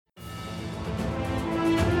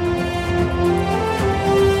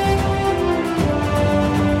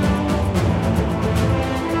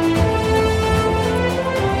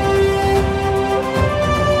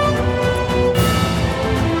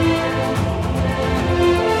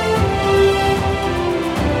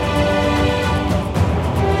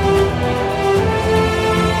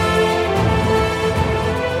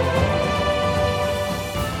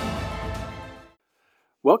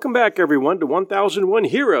Welcome back, everyone, to 1001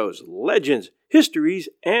 Heroes, Legends, Histories,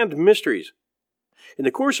 and Mysteries. In the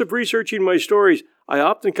course of researching my stories, I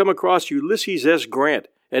often come across Ulysses S. Grant,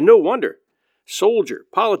 and no wonder. Soldier,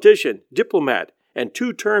 politician, diplomat, and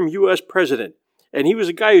two-term U.S. president, and he was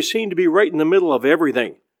a guy who seemed to be right in the middle of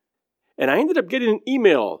everything. And I ended up getting an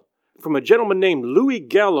email from a gentleman named Louis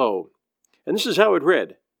Gallo, and this is how it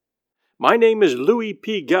read. My name is Louis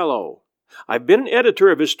P. Gallo. I've been an editor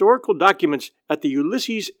of historical documents at the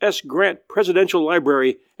Ulysses S. Grant Presidential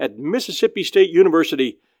Library at Mississippi State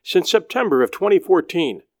University since September of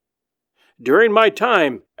 2014. During my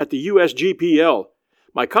time at the USGPL,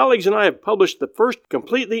 my colleagues and I have published the first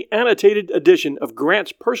completely annotated edition of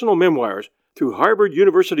Grant's personal memoirs through Harvard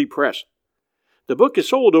University Press. The book has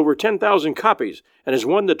sold over 10,000 copies and has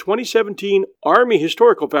won the 2017 Army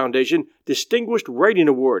Historical Foundation Distinguished Writing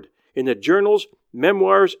Award in the Journals,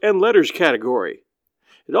 Memoirs, and Letters category.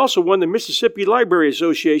 It also won the Mississippi Library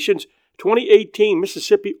Association's 2018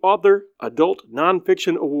 Mississippi Author Adult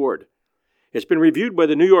Nonfiction Award. It's been reviewed by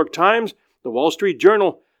the New York Times, the Wall Street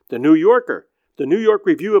Journal, the New Yorker, the New York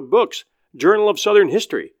Review of Books, Journal of Southern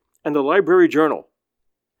History, and the Library Journal.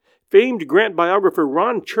 Famed Grant biographer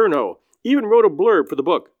Ron Chernow even wrote a blurb for the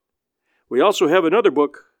book. We also have another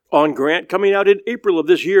book on Grant coming out in April of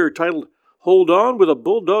this year titled Hold On with a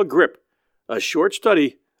Bulldog Grip, a short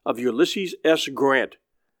study of Ulysses S. Grant.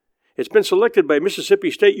 It's been selected by Mississippi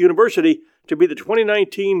State University to be the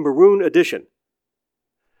 2019 Maroon Edition.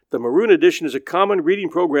 The Maroon Edition is a common reading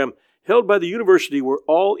program held by the university where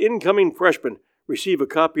all incoming freshmen receive a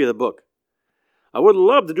copy of the book. I would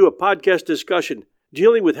love to do a podcast discussion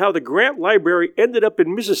dealing with how the Grant Library ended up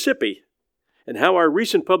in Mississippi and how our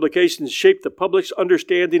recent publications shaped the public's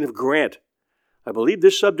understanding of Grant. I believe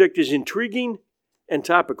this subject is intriguing and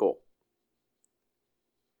topical.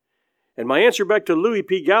 And my answer back to Louis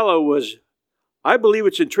P. Gallo was, I believe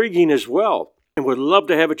it's intriguing as well, and would love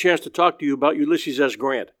to have a chance to talk to you about Ulysses S.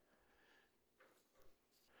 Grant.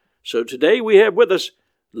 So today we have with us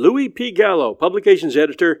Louis P. Gallo, Publications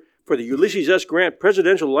Editor for the Ulysses S. Grant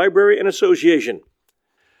Presidential Library and Association.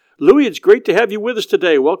 Louis, it's great to have you with us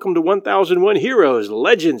today. Welcome to 1001 Heroes,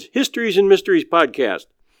 Legends, Histories, and Mysteries podcast.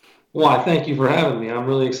 Well, I thank you for having me. I'm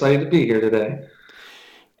really excited to be here today.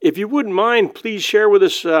 If you wouldn't mind, please share with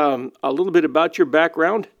us a little bit about your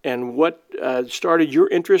background and what started your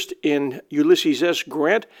interest in Ulysses S.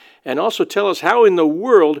 Grant, and also tell us how in the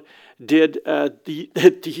world did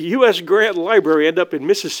the U.S. Grant Library end up in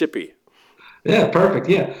Mississippi? Yeah, perfect.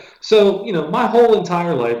 Yeah. So, my whole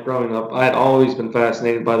entire life growing up, I had always been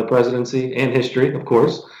fascinated by the presidency and history, of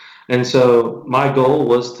course. And so my goal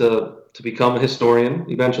was to become a historian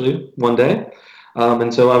eventually one day.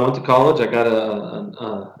 And so I went to college. I got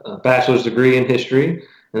a bachelor's degree in history,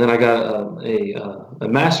 and then I got a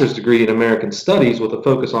master's degree in American Studies with a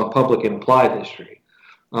focus on public and applied history.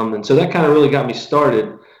 And so that kind of really got me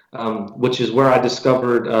started, which is where I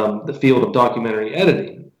discovered the field of documentary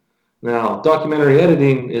editing. Now, documentary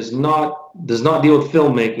editing does not deal with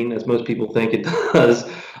filmmaking, as most people think it does.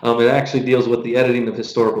 It actually deals with the editing of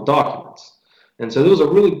historical documents. And so there was a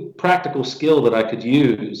really practical skill that I could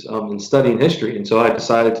use in studying history, and so I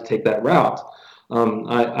decided to take that route.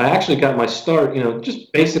 I actually got my start,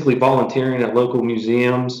 just basically volunteering at local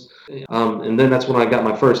museums, and then that's when I got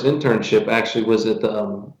my first internship. Actually, was at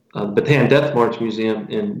the Bataan Death March Museum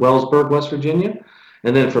in Wellsburg, West Virginia,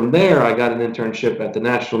 and then from there I got an internship at the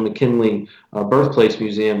National McKinley Birthplace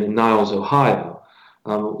Museum in Niles, Ohio,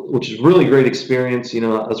 which is a really great experience.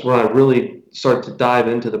 That's where I really start to dive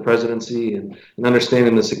into the presidency and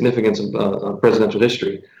understanding the significance of presidential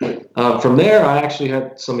history. From there, I actually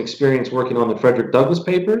had some experience working on the Frederick Douglass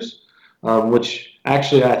Papers, which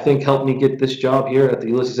actually I think helped me get this job here at the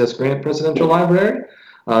Ulysses S. Grant Presidential Library.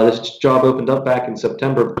 This job opened up back in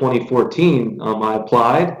September of 2014. I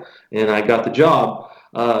applied and I got the job.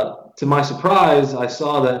 To my surprise, I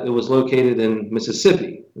saw that it was located in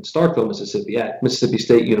Mississippi, in Starkville, Mississippi, at Mississippi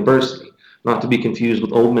State University, not to be confused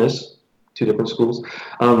with Ole Miss. Two different schools.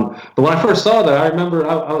 But when I first saw that, I remember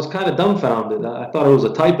I was kind of dumbfounded. I thought it was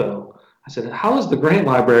a typo. I said, how is the Grant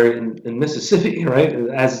Library in Mississippi, right?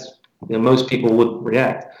 As most people would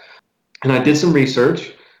react. And I did some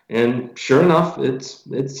research, and sure enough,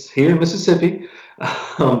 it's here in Mississippi.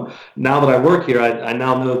 Now that I work here, I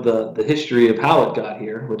now know the history of how it got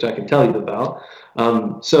here, which I can tell you about.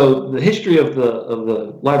 So the history of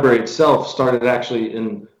the library itself started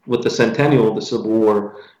actually with the centennial of the Civil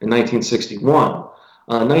War in 1961.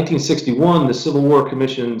 1961, the Civil War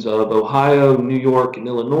Commissions of Ohio, New York, and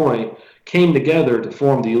Illinois came together to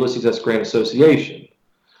form the Ulysses S. Grant Association.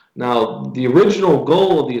 Now, the original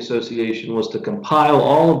goal of the association was to compile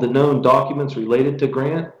all of the known documents related to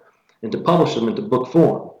Grant and to publish them into book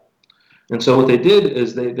form. And so what they did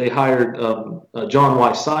is they hired John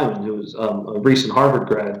Y. Simon, who was a recent Harvard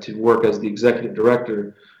grad, to work as the executive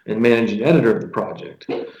director and managing editor of the project.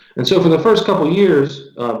 And so for the first couple of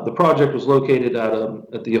years, the project was located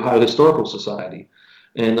at the Ohio Historical Society.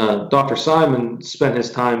 And Dr. Simon spent his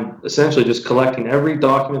time essentially just collecting every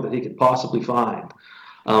document that he could possibly find.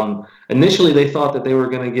 Initially, they thought that they were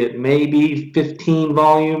going to get maybe 15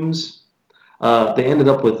 volumes. They ended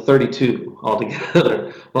up with 32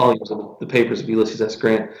 altogether volumes of the papers of Ulysses S.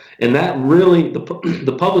 Grant. And that really,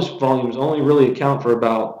 the published volumes only really account for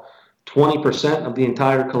about 20% of the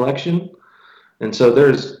entire collection. And so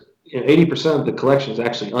there's 80% of the collection is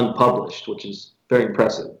actually unpublished, which is very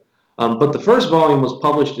impressive. But the first volume was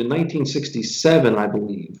published in 1967, I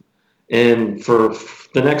believe. And for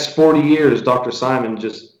the next 40 years, Dr. Simon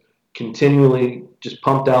just continually just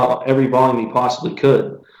pumped out every volume he possibly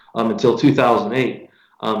could until 2008.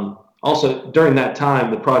 Also, during that time,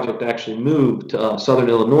 the project actually moved to Southern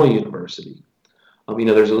Illinois University.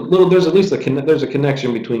 There's at least there's a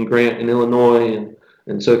connection between Grant and Illinois,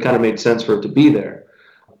 and so it kind of made sense for it to be there.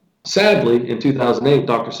 Sadly, in 2008,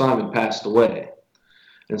 Dr. Simon passed away.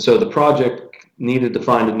 And so the project needed to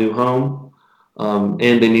find a new home, and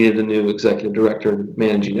they needed a new executive director and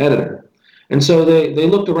managing editor. And so they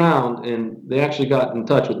looked around, and they actually got in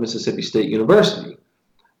touch with Mississippi State University.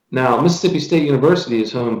 Now, Mississippi State University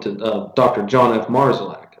is home to Dr. John F.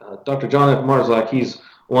 Marszalek. Dr. John F. Marszalek, he's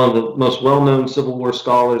one of the most well-known Civil War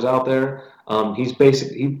scholars out there. He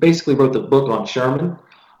basically wrote the book on Sherman,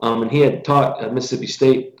 and he had taught at Mississippi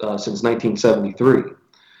State since 1973.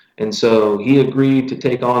 And so he agreed to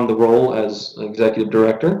take on the role as executive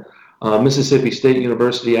director. Mississippi State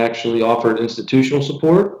University actually offered institutional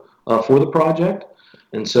support for the project.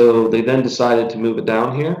 And so they then decided to move it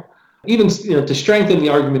down here. Even to strengthen the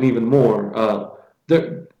argument even more,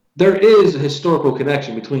 there is a historical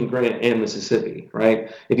connection between Grant and Mississippi,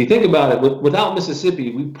 right? If you think about it, without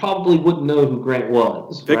Mississippi, we probably wouldn't know who Grant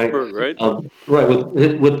was, Vicksburg, right? Right.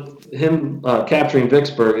 With him capturing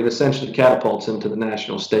Vicksburg, it essentially catapults him to the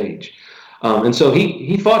national stage, and so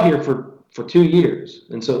he fought here for 2 years,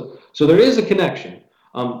 and so there is a connection.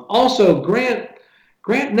 Also,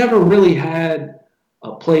 Grant never really had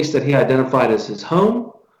a place that he identified as his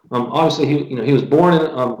home. Obviously, he was born in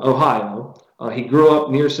Ohio. He grew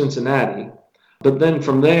up near Cincinnati, but then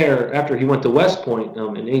from there, after he went to West Point in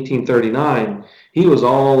 1839, he was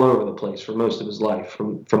all over the place for most of his life.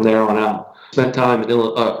 From there on out, spent time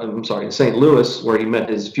in St. Louis, where he met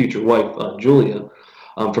his future wife Julia.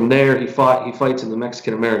 From there, he fights in the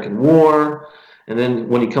Mexican-American War, and then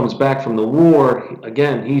when he comes back from the war,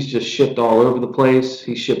 again, he's just shipped all over the place.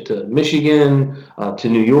 He's shipped to Michigan, to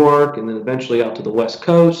New York, and then eventually out to the West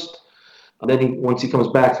Coast. And then once he comes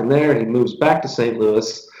back from there, he moves back to St.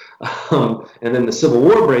 Louis, and then the Civil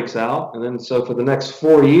War breaks out. And then so for the next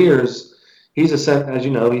 4 years, he's he's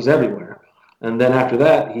everywhere. And then after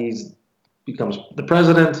that, he becomes the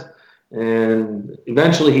president, and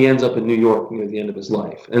eventually he ends up in New York near the end of his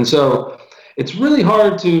life. And so it's really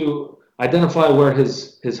hard to identify where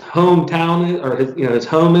his hometown is, or his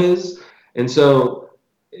home is. And so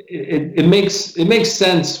it makes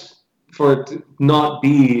sense for it to not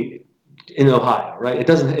be in Ohio, right? It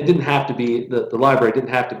didn't have to be, the library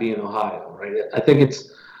didn't have to be in Ohio, right? I think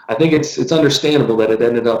it's understandable that it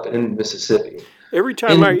ended up in Mississippi. Every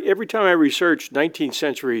time I research 19th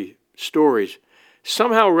century stories,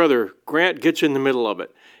 somehow or other Grant gets in the middle of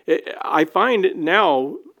it. I find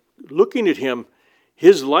now, looking at him,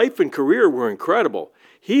 his life and career were incredible.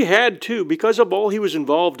 He had to, because of all he was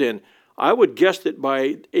involved in, I would guess that by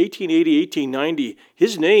 1880, 1890,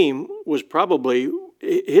 his name was probably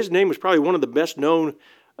one of the best known,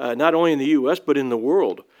 not only in the U.S., but in the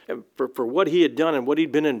world, for what he had done and what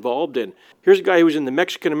he'd been involved in. Here's a guy who was in the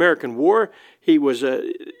Mexican-American War. He was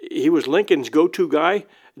Lincoln's go-to guy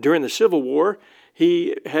during the Civil War.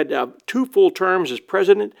 He had 2 full terms as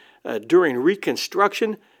president during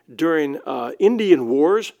Reconstruction, during Indian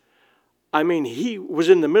Wars. I mean, he was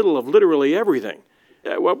in the middle of literally everything.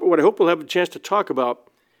 What I hope we'll have a chance to talk about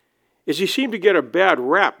is he seemed to get a bad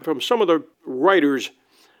rap from some of the writers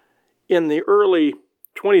in the early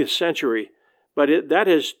 20th century, but that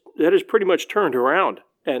has pretty much turned around.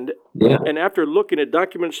 And after looking at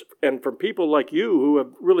documents and from people like you who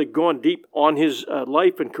have really gone deep on his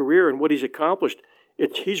life and career and what he's accomplished,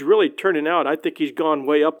 he's really turning out. I think he's gone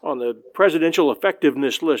way up on the presidential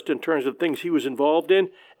effectiveness list in terms of things he was involved in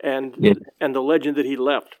and the legend that he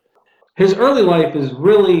left. His early life is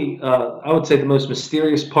really, I would say, the most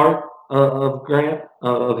mysterious part of Grant,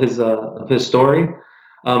 of his story.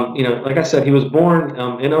 Like I said, he was born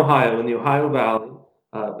in Ohio, in the Ohio Valley,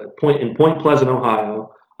 in Point Pleasant,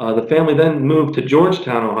 Ohio. The family then moved to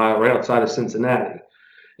Georgetown, Ohio, right outside of Cincinnati.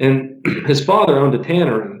 And his father owned a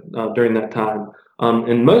tannery during that time.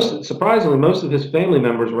 And surprisingly, most of his family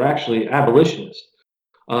members were actually abolitionists.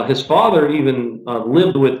 His father even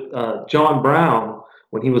lived with John Brown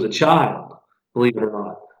when he was a child, believe it or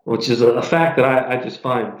not, which is a fact that I just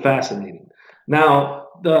find fascinating. Now,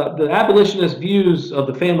 the abolitionist views of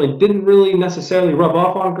the family didn't really necessarily rub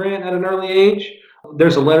off on Grant at an early age.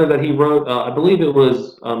 There's a letter that he wrote, I believe it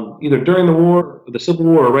was either during the war, the Civil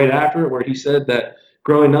War, or right after, where he said that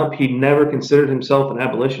growing up, he never considered himself an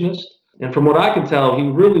abolitionist. And from what I can tell, he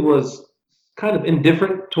really was kind of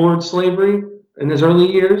indifferent towards slavery in his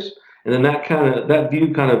early years, and then that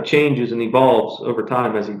view kind of changes and evolves over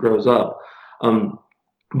time as he grows up.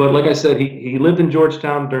 But like I said, he lived in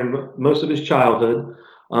Georgetown during most of his childhood,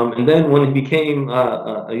 and then when he became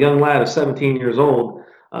a young lad of 17 years old,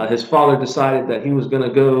 his father decided that he was going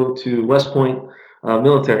to go to West Point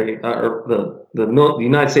military, or the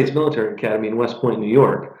United States Military Academy in West Point, New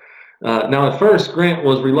York. Now, at first, Grant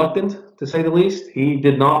was reluctant, to say the least. He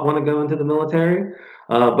did not want to go into the military.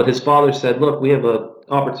 But his father said, "Look, we have an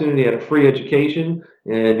opportunity at a free education,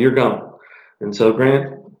 and you're going." And so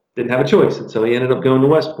Grant didn't have a choice, and so he ended up going to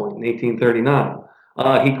West Point in 1839.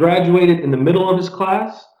 He graduated in the middle of his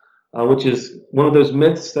class, which is one of those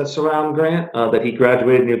myths that surround Grant, that he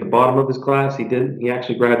graduated near the bottom of his class. He didn't. He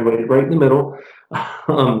actually graduated right in the middle.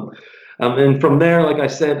 And from there, like I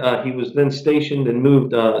said, he was then stationed and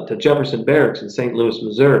moved to Jefferson Barracks in St. Louis,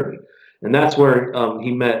 Missouri. And that's where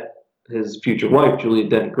he met his future wife, Julia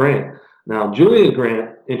Dent Grant. Now, Julia Grant,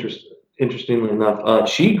 interestingly enough,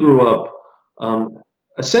 she grew up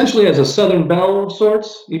essentially as a Southern belle of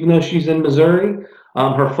sorts, even though she's in Missouri.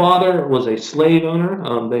 Her father was a slave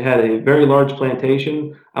owner. They had a very large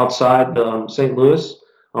plantation outside St. Louis,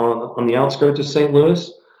 on the outskirts of St.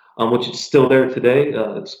 Louis, which is still there today.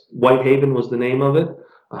 It's Whitehaven was the name of it.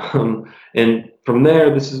 And from there,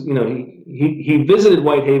 this is he visited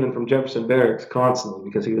Whitehaven from Jefferson Barracks constantly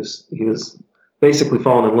because he was basically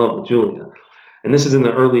falling in love with Julia, and this is in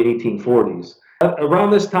the early 1840s.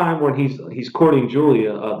 Around this time, when he's courting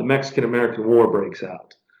Julia, the Mexican-American War breaks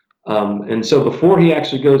out, and so before he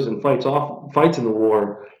actually goes and fights in the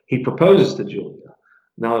war, he proposes to Julia.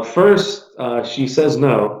 Now, at first, she says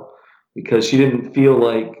no because she didn't feel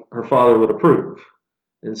like her father would approve,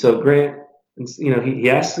 and so Grant. He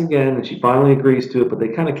asks again, and she finally agrees to it, but they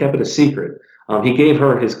kind of kept it a secret. He gave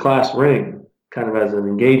her his class ring, kind of as an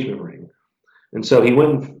engagement ring. And so he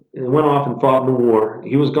went off and fought in the war.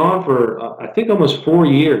 He was gone for, I think, almost 4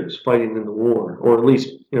 years fighting in the war, or at least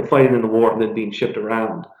fighting in the war and then being shipped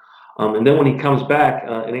around. And then when he comes back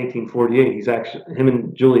in 1848, him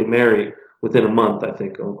and Julia marry within a month, I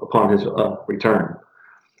think, upon his return.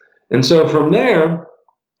 And so from there,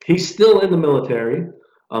 he's still in the military.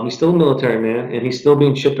 He's still a military man, and he's still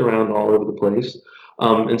being shipped around all over the place.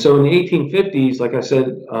 And so in the 1850s, like I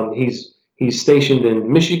said, he's stationed in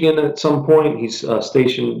Michigan at some point.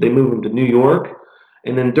 They move him to New York.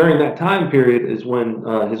 And then during that time period is when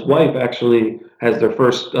his wife actually has their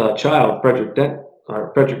first child, Frederick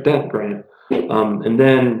Dent Grant. And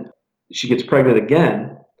then she gets pregnant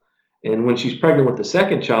again. And when she's pregnant with the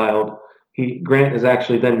second child, Grant is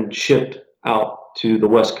actually then shipped out to the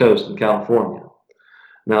West Coast in California.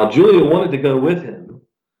 Now, Julia wanted to go with him,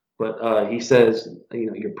 but he says,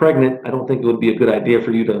 "You're pregnant. I don't think it would be a good idea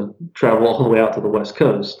for you to travel all the way out to the West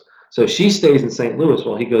Coast." So she stays in St. Louis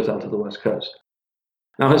while he goes out to the West Coast.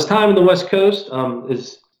 Now, his time in the West Coast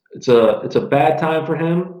it's a bad time for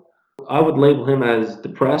him. I would label him as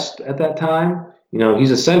depressed at that time.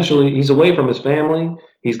 He's away from his family.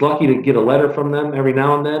 He's lucky to get a letter from them every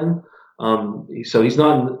now and then. So he's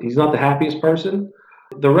not the happiest person.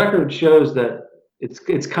 The record shows that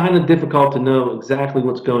it's kind of difficult to know exactly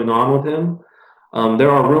what's going on with him.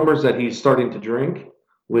 There are rumors that he's starting to drink,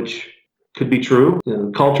 which could be true.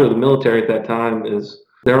 The culture of the military at that time is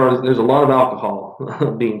there's a lot of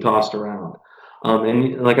alcohol being tossed around.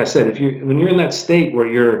 And like I said, when you're in that state where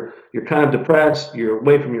you're kind of depressed, you're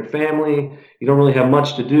away from your family, you don't really have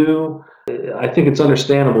much to do, I think it's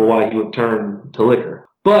understandable why he would turn to liquor.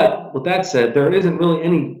 But with that said, there isn't really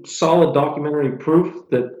any solid documentary proof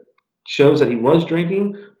that shows that he was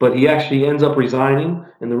drinking, but he actually ends up resigning,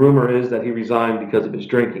 and the rumor is that he resigned because of his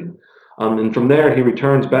drinking. And from there, he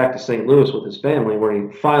returns back to St. Louis with his family, where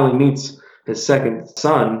he finally meets his second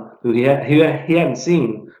son, who he hadn't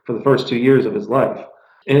seen for the first 2 years of his life.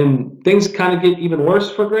 And things kind of get even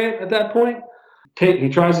worse for Grant at that point. He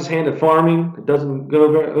tries his hand at farming. It doesn't go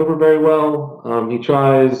over very well. He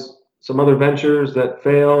tries some other ventures that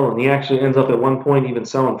fail, and he actually ends up at one point even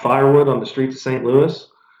selling firewood on the streets of St. Louis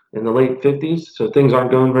in the late 50s. So things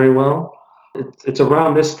aren't going very well. It's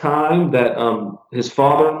around this time that his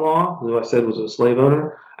father-in-law, who I said was a slave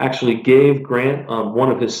owner, actually gave Grant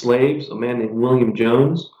one of his slaves, a man named William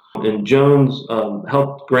Jones. And Jones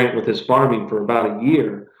helped Grant with his farming for about a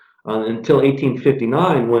year until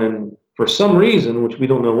 1859, when, for some reason, which we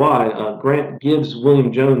don't know why, Grant gives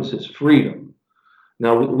William Jones his freedom.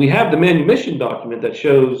 Now, we have the manumission document that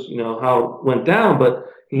shows, how it went down, but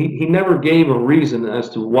he never gave a reason as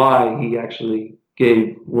to why he actually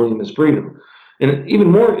gave William his freedom. And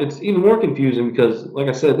it's even more confusing because, like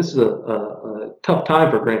I said, this is a tough time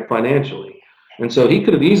for Grant financially. And so he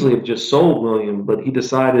could have easily have just sold William, but he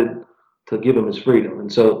decided to give him his freedom.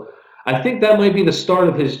 And so I think that might be the start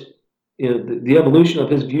of his, the evolution of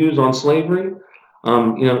his views on slavery.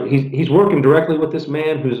 He's working directly with this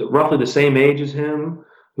man who's roughly the same age as him,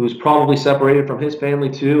 who's probably separated from his family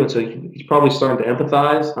too, and so he's probably starting to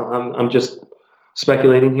empathize. I'm just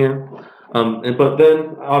speculating here. But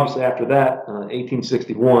then, obviously, after that,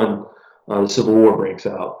 1861, the Civil War breaks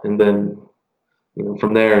out, and then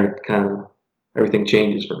from there, kind of everything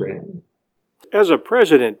changes for Grant. As a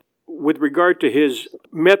president, with regard to his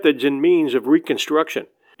methods and means of reconstruction,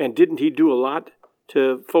 and didn't he do a lot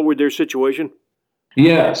to forward their situation?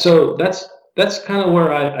 Yeah, so that's kind of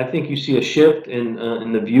where I think you see a shift in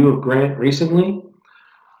the view of Grant recently.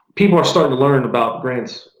 People are starting to learn about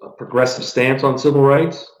Grant's progressive stance on civil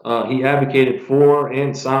rights. He advocated for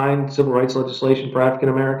and signed civil rights legislation for African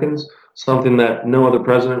Americans, something that no other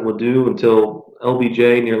president would do until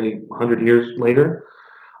LBJ nearly 100 years later.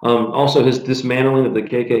 Also, his dismantling of the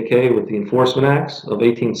KKK with the Enforcement Acts of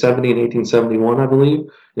 1870 and 1871, I believe,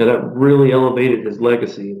 that really elevated his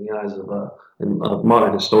legacy in the eyes of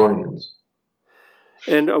modern historians.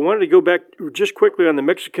 And I wanted to go back just quickly on the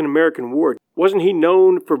Mexican-American War. Wasn't he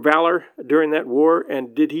known for valor during that war,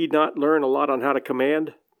 and did he not learn a lot on how to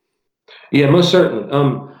command? Yeah, most certainly.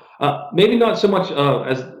 Maybe not so much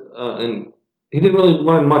he didn't really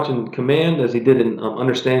learn much in command as he did in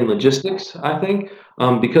understanding logistics, I think,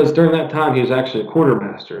 because during that time he was actually a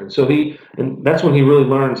quartermaster, and so that's when he really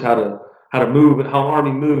learns how to move and how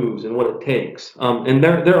army moves and what it takes. And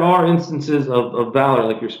there are instances of valor,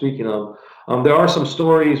 like you're speaking of. There are some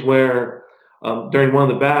stories where during one of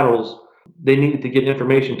the battles they needed to get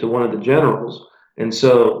information to one of the generals, and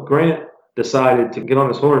so Grant decided to get on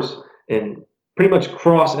his horse and pretty much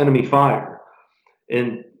cross enemy fire.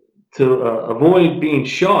 And to avoid being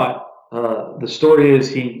shot, the story is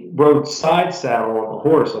he rode side saddle on the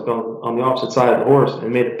horse, like on the opposite side of the horse,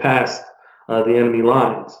 and made it past the enemy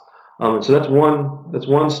lines. And so that's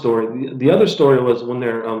one story. The other story was when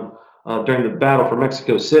they're during the battle for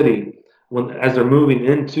Mexico City, as they're moving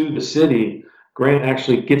into the city, Grant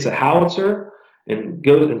actually gets a howitzer and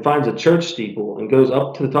goes and finds a church steeple and goes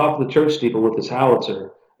up to the top of the church steeple with his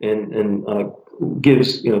howitzer and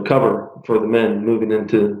gives cover for the men moving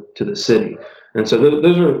into the city. And so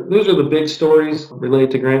those are the big stories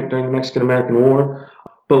related to Grant during the Mexican-American War.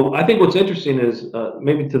 But I think what's interesting is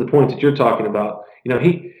maybe to the point that you're talking about.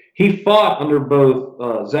 He fought under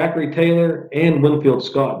both Zachary Taylor and Winfield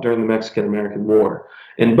Scott during the Mexican-American War.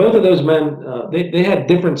 And both of those men, they had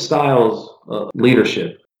different styles of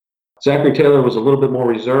leadership. Zachary Taylor was a little bit more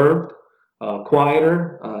reserved,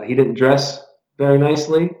 quieter. He didn't dress very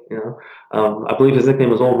nicely. I believe his nickname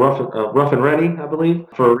was Old Rough and Ready, I believe,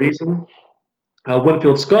 for a reason.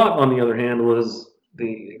 Winfield Scott, on the other hand, was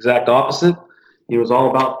the exact opposite. He was all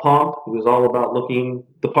about pomp. He was all about looking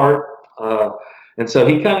the part. And so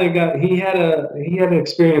he had an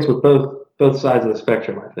experience with both sides of the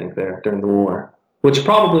spectrum, I think, there during the war, which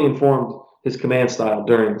probably informed his command style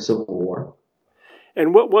during the Civil War.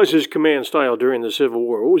 And what was his command style during the Civil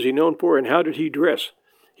War? What was he known for, and how did he dress?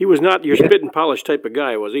 He was not your spit and polish type of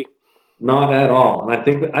guy, was he? Not at all. And I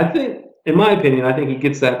think, in my opinion, I think he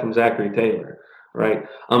gets that from Zachary Taylor, right?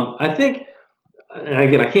 I think, and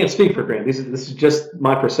again, I can't speak for Grant. This is just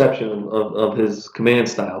my perception of his command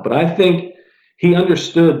style. But I think he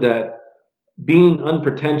understood that being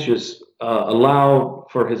unpretentious allowed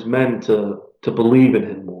for his men to believe in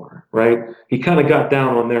him more, right? He kind of got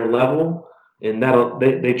down on their level, and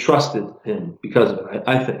that they trusted him because of it,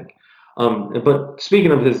 I think. But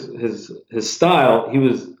speaking of his style, he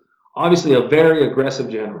was obviously a very aggressive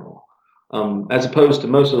general, as opposed to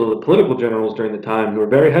most of the political generals during the time who were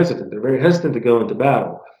very hesitant. They're very hesitant to go into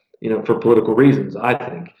battle, for political reasons, I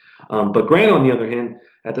think. But Grant, on the other hand,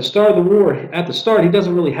 at the start of the war, he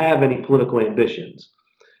doesn't really have any political ambitions.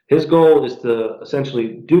 His goal is to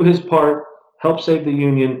essentially do his part, help save the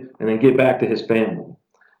Union, and then get back to his family.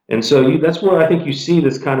 And so that's where I think you see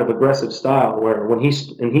this kind of aggressive style where and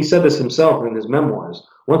he said this himself in his memoirs,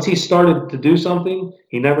 once he started to do something,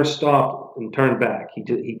 he never stopped and turned back.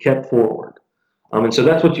 He kept forward. And so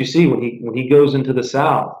that's what you see when he goes into the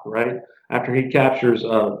South, right? After he captures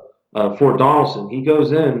Fort Donelson, he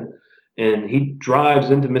goes in and he drives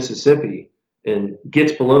into Mississippi and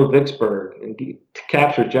gets below Vicksburg and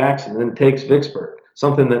captures Jackson and then takes Vicksburg,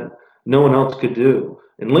 something that no one else could do.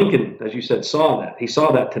 And Lincoln, as you said, saw that. He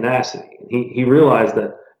saw that tenacity. He realized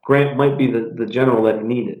that Grant might be the general that he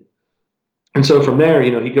needed. And so from there,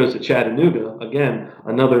 he goes to Chattanooga, again,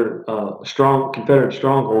 another strong Confederate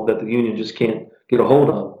stronghold that the Union just can't get a hold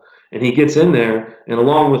of. And he gets in there, and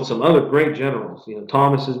along with some other great generals, General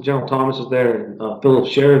Thomas is there, and Philip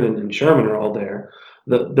Sheridan and Sherman are all there.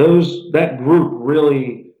 That group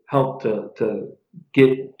really helped to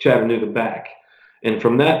get Chattanooga back. And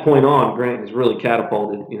from that point on, Grant is really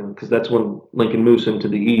catapulted, because that's when Lincoln moves him to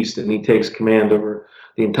the east and he takes command over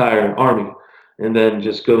the entire army, and then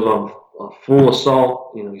just goes on a full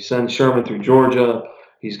assault. He sends Sherman through Georgia.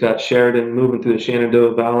 He's got Sheridan moving through the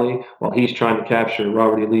Shenandoah Valley while he's trying to capture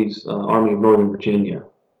Robert E. Lee's Army of Northern Virginia.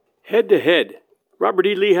 Head to head, Robert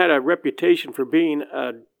E. Lee had a reputation for being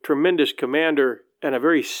a tremendous commander and a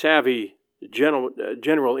very savvy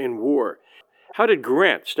general in war. How did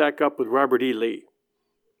Grant stack up with Robert E. Lee?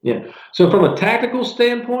 Yeah. So from a tactical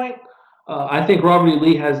standpoint, I think Robert E.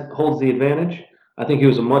 Lee holds the advantage. I think he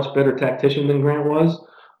was a much better tactician than Grant was.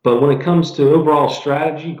 But when it comes to overall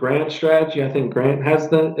strategy, Grant's strategy, I think Grant has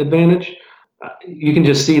the advantage. You can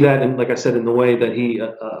just see that, like I said, in the way that he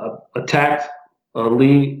attacked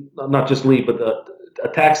Lee, not just Lee, but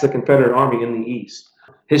attacks the Confederate Army in the East.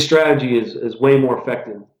 His strategy is way more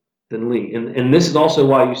effective than Lee. And this is also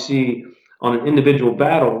why you see on an individual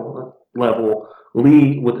battle level,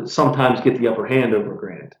 Lee would sometimes get the upper hand over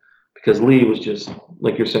Grant, because Lee was just,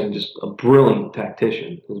 like you're saying, just a brilliant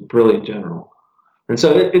tactician. He was a brilliant general. And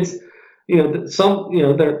so it's,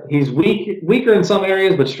 he's weaker in some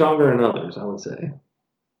areas, but stronger in others, I would say.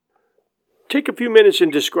 Take a few minutes and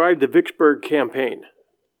describe the Vicksburg campaign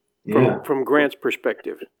from Grant's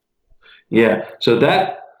perspective. Yeah. So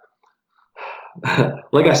that,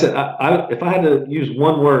 like I said, if I had to use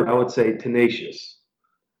one word, I would say tenacious.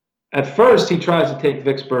 At first, he tries to take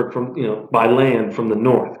Vicksburg by land from the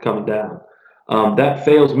north coming down. That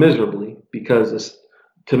fails miserably because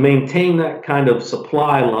to maintain that kind of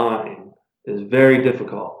supply line is very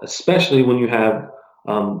difficult, especially when you have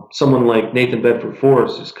someone like Nathan Bedford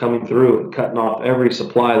Forrest just coming through and cutting off every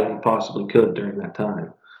supply that he possibly could during that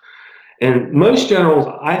time. And most generals,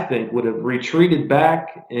 I think, would have retreated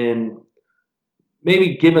back and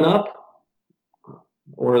maybe given up,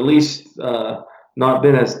 or at least not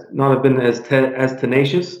have been as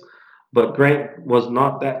tenacious. But Grant was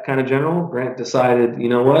not that kind of general. Grant decided, you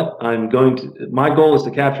know what, my goal is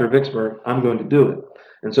to capture Vicksburg. I'm going to do it.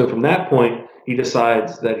 And so from that point, he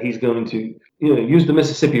decides that he's going to use the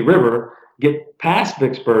Mississippi River, get past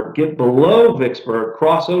Vicksburg, get below Vicksburg,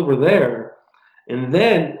 cross over there, and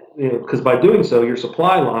then, because by doing so, your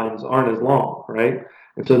supply lines aren't as long, right?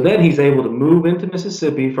 And so then he's able to move into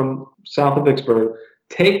Mississippi from south of Vicksburg,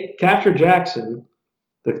 capture Jackson,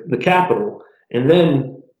 the capital, and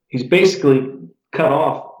then he's basically cut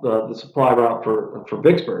off the supply route for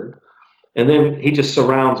Vicksburg, and then he just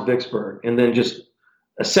surrounds Vicksburg, and then just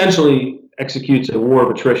essentially executes a war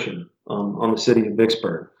of attrition on the city of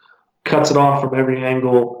Vicksburg, cuts it off from every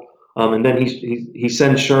angle, and then he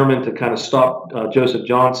sends Sherman to kind of stop Joseph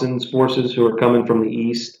Johnson's forces who are coming from the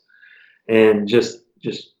east, and just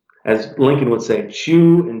as Lincoln would say,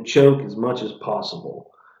 chew and choke as much as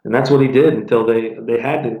possible. And that's what he did until they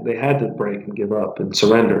had to break and give up and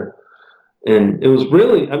surrender. And it was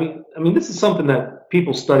really, I mean, this is something that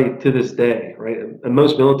people study to this day, right? In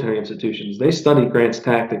most military institutions, they study Grant's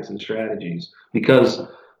tactics and strategies because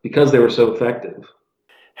they were so effective.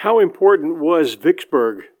 How important was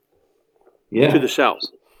Vicksburg to the South?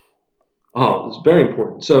 Oh, it was very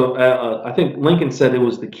important. So I think Lincoln said it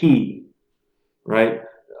was the key, right?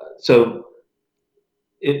 So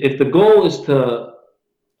if the goal is to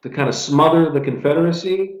kind of smother the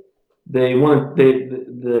Confederacy, they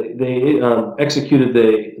executed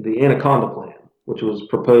the Anaconda Plan, which was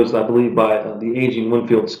proposed, I believe, by the aging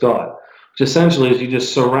Winfield Scott, which essentially is you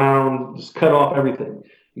just cut off everything.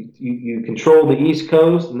 You control the East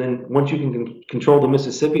Coast, and then once you can control the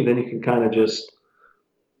Mississippi, then you can kind of just,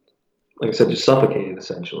 like I said, just suffocate it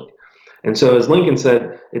essentially. And so, as Lincoln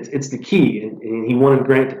said, it's the key, and he wanted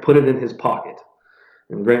Grant to put it in his pocket,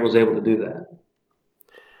 and Grant was able to do that.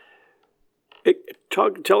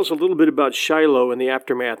 Tell us a little bit about Shiloh and the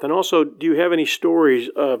aftermath, and also, do you have any stories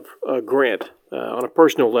of Grant on a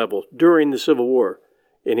personal level during the Civil War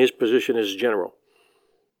in his position as general?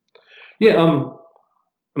 Yeah,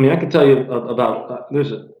 I mean, I can tell you about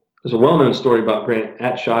there's a well-known story about Grant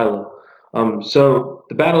at Shiloh. So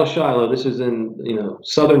the Battle of Shiloh, this is in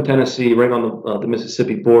southern Tennessee, right on the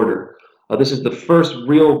Mississippi border. This is the first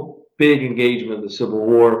real big engagement of the Civil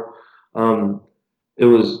War. It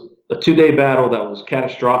was a 2-day battle that was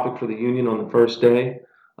catastrophic for the Union on the first day.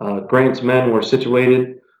 Grant's men were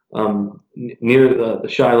situated near the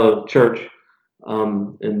Shiloh church,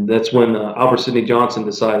 and that's when Albert Sidney Johnston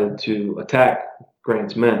decided to attack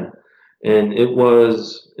Grant's men. And it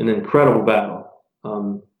was an incredible battle.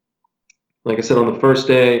 Like I said, on the first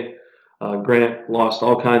day, Grant lost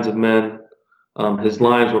all kinds of men. His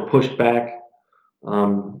lines were pushed back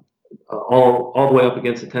all the way up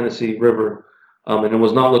against the Tennessee River, and it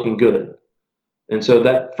was not looking good. And so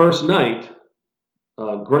that first night,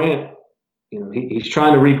 Grant, he's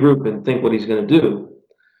trying to regroup and think what he's going to do.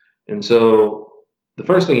 And so the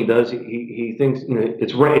first thing he does, he thinks,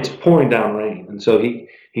 it's pouring down rain, and so he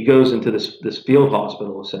goes into this field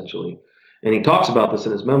hospital essentially, and he talks about this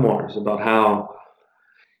in his memoirs about how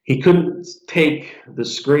he couldn't take the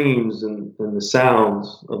screams and the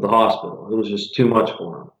sounds of the hospital. It was just too much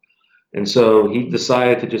for him, and so he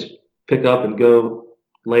decided to just pick up and go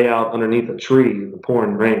lay out underneath a tree in the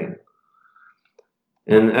pouring rain.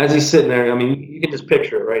 And as he's sitting there, I mean, you can just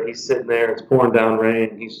picture it, right? He's sitting there, it's pouring down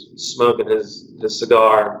rain, he's smoking his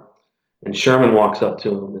cigar, and Sherman walks up to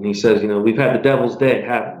him and he says, we've had the devil's day,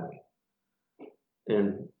 haven't we?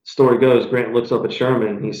 And the story goes, Grant looks up at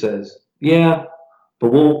Sherman and he says, yeah,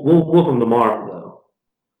 but we'll whoop him tomorrow, though.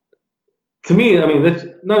 To me, I mean, that's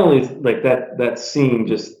not only like that scene,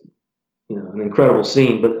 just, an incredible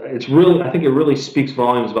scene, but I think it really speaks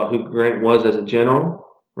volumes about who Grant was as a general.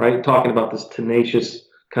 Right, talking about this tenacious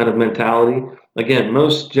kind of mentality. Again,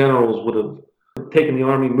 most generals would have taken the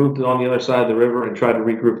army, moved it on the other side of the river, and tried to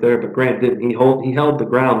regroup there. But Grant didn't. He held the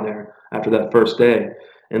ground there after that first day,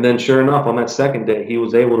 and then sure enough, on that second day, he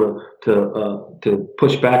was able to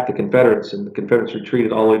push back the Confederates, and the Confederates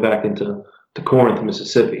retreated all the way back into Corinth,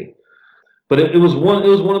 Mississippi. But it was one of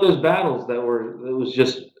those battles it was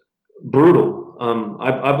just brutal.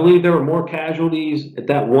 I believe there were more casualties at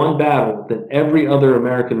that one battle than every other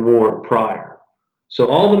American war prior. So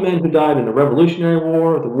all the men who died in the Revolutionary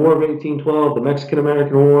War, the War of 1812, the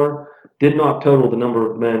Mexican-American War, did not total the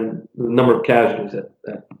number of casualties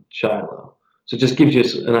at Shiloh. So it just gives you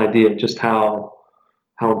an idea of just how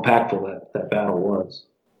impactful that battle was.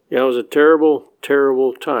 Yeah, it was a terrible,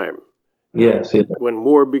 terrible time. Yes. When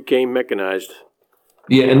war became mechanized.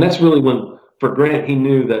 Yeah, and that's really when, for Grant, he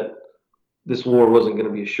knew that this war wasn't going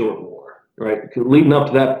to be a short war, right? Leading up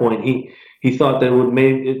to that point, he thought that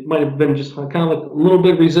it might have been just kind of like a little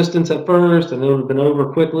bit of resistance at first, and it would have been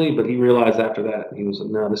over quickly. But he realized after that, he was like,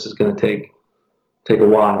 no, this is going to take a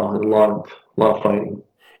while and a lot of fighting.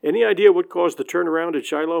 Any idea what caused the turnaround at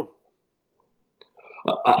Shiloh?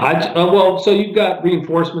 Well, so you've got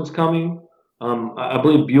reinforcements coming. I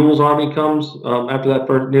believe Buell's army comes after that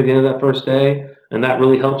near the end of that first day, and that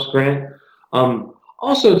really helps Grant.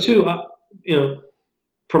 Also, too.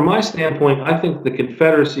 From my standpoint, I think the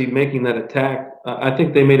Confederacy making that attack, I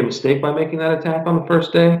think they made a mistake by making that attack on the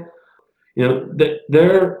first day.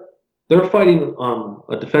 They're fighting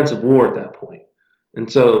a defensive war at that point. And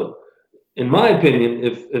so, in my opinion,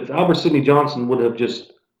 if Albert Sidney Johnston would have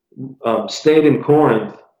just stayed in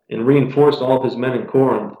Corinth and reinforced all of his men in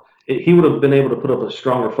Corinth, he would have been able to put up a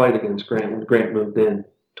stronger fight against Grant when Grant moved in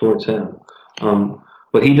towards him.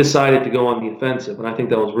 But he decided to go on the offensive, and I think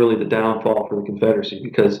that was really the downfall for the Confederacy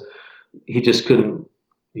because he just couldn't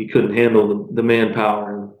handle the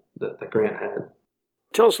manpower that Grant had.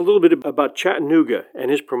 Tell us a little bit about Chattanooga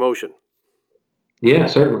and his promotion. Yeah,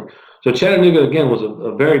 certainly. So Chattanooga, again, was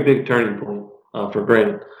a very big turning point for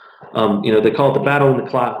Grant. They call it the Battle in the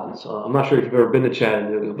Clouds. I'm not sure if you've ever been to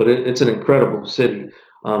Chattanooga, but it's an incredible city.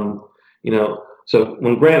 So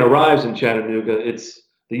when Grant arrives in Chattanooga,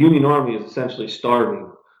 the Union Army is essentially starving,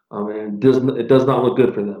 and it does not look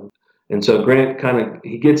good for them. And so Grant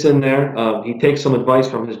he gets in there. He takes some advice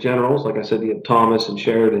from his generals, like I said, you have Thomas and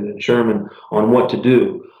Sheridan and Sherman on what to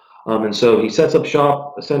do. And so he sets up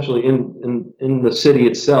shop essentially in the city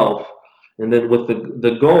itself, and then with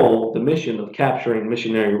the mission of capturing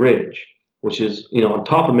Missionary Ridge, which is on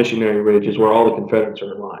top of Missionary Ridge is where all the Confederates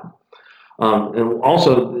are aligned. And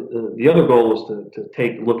also the other goal was to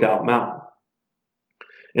take Lookout Mountain.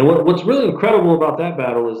 And what's really incredible about that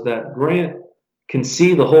battle is that Grant can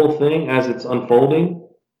see the whole thing as it's unfolding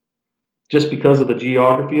just because of the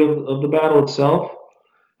geography of the battle itself.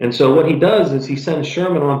 And so what he does is he sends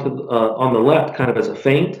Sherman on the left, kind of as a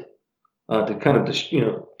feint, to kind of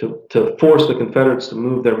to force the Confederates to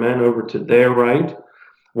move their men over to their right,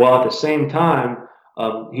 while at the same time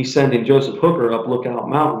he's sending Joseph Hooker up Lookout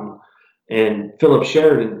Mountain and Philip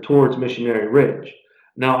Sheridan towards Missionary Ridge.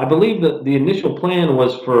 Now, I believe that the initial plan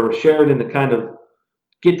was for Sheridan to kind of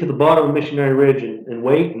get to the bottom of Missionary Ridge and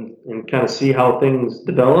wait and kind of see how things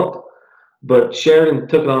developed. But Sheridan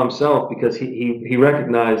took it on himself because he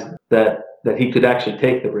recognized that he could actually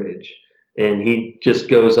take the ridge, and he just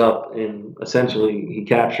goes up and essentially he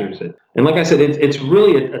captures it. And like I said, it's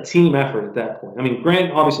really a team effort at that point. I mean,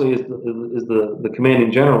 Grant obviously is the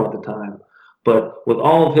commanding general at the time, but with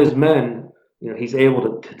all of his men, he's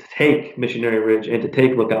able to take Missionary Ridge and to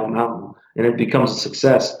take Lookout Mountain, and it becomes a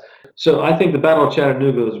success. So I think the Battle of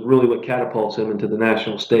Chattanooga is really what catapults him into the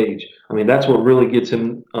national stage. I mean, that's what really gets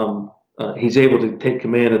him. He's able to take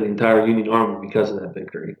command of the entire Union Army because of that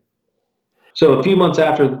victory. So a few months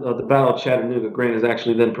after the Battle of Chattanooga, Grant is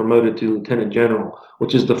actually then promoted to Lieutenant General,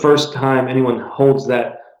 which is the first time anyone holds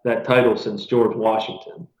that title since George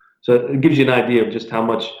Washington. So it gives you an idea of just how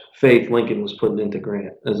much faith Lincoln was putting into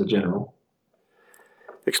Grant as a general.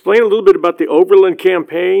 Explain a little bit about the Overland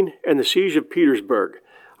Campaign and the Siege of Petersburg.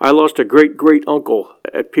 I lost a great-great-uncle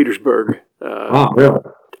at Petersburg. Really?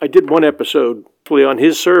 I did one episode on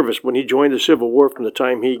his service when he joined the Civil War from the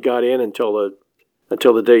time he got in until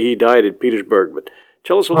the day he died at Petersburg. But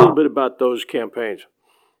tell us a little bit about those campaigns.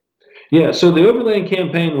 Yeah, so the Overland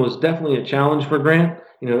Campaign was definitely a challenge for Grant.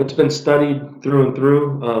 It's been studied through and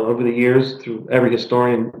through over the years through every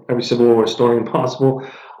historian, every Civil War historian possible.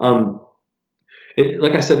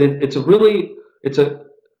 Like I said, it's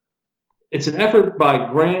an effort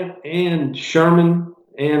by Grant and Sherman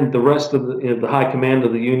and the rest of the high command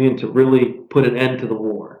of the Union to really put an end to the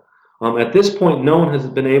war. At this point, no one has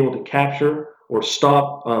been able to capture or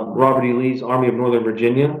stop Robert E. Lee's Army of Northern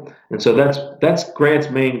Virginia, and so that's Grant's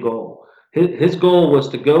main goal. His goal was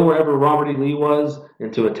to go wherever Robert E. Lee was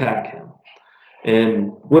and to attack him,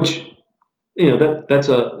 and which that's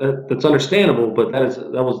understandable, but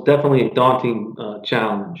that was definitely a daunting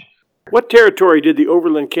challenge. What territory did the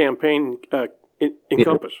Overland Campaign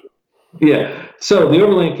encompass? Yeah, so the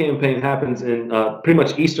Overland Campaign happens in pretty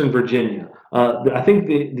much eastern Virginia. I think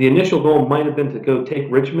the initial goal might have been to go take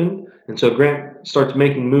Richmond, and so Grant starts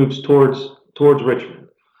making moves towards Richmond.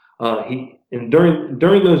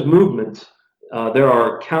 During those movements, there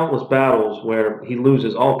are countless battles where he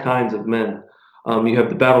loses all kinds of men. You have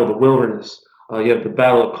the Battle of the Wilderness. You have the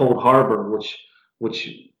Battle of Cold Harbor, which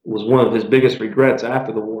was one of his biggest regrets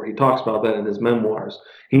after the war. He talks about that in his memoirs.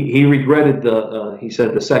 He regretted he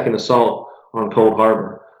said the second assault on Cold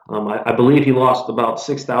Harbor. I believe he lost about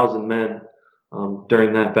 6,000 men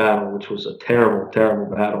during that battle, which was a terrible,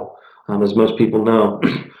 terrible battle, as most people know.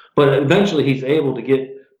 But eventually he's able to get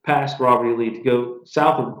past Robert E. Lee to go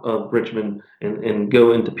south of Richmond and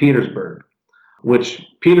go into Petersburg, which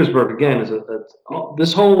Petersburg, again,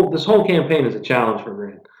 this whole campaign is a challenge for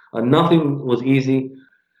Grant. Nothing was easy.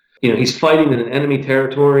 He's fighting in an enemy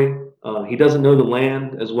territory. He doesn't know the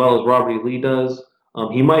land as well as Robert E. Lee does.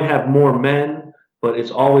 He might have more men, but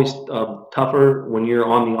it's always tougher when you're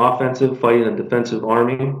on the offensive fighting a defensive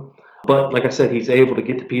army. But like I said, he's able to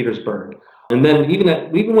get to Petersburg. And then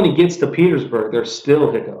even when he gets to Petersburg, there's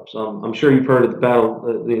still hiccups. I'm sure you've heard of the battle,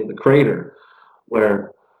 the Crater,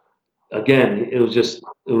 where again it was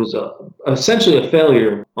essentially a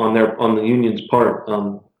failure on the Union's part.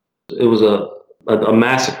 It was a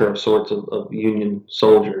massacre of sorts of Union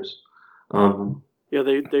soldiers.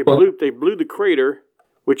 They blew the crater,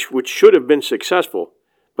 which should have been successful,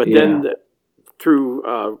 but then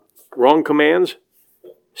through wrong commands,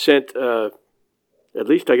 sent at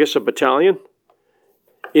least I guess a battalion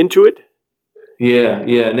into it. Yeah,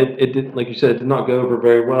 and it did, like you said, it did not go over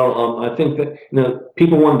very well. I think that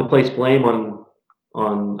people wanted to place blame on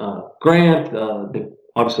Grant.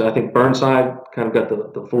 Obviously, I think Burnside kind of got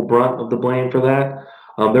the full brunt of the blame for that.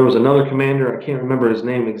 There was another commander, I can't remember his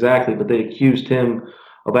name exactly, but they accused him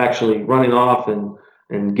of actually running off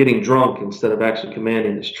and getting drunk instead of actually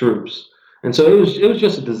commanding his troops. And so it was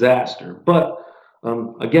just a disaster. But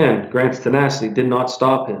again, Grant's tenacity did not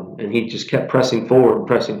stop him, and he just kept pressing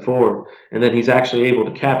forward, and then he's actually able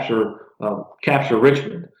to capture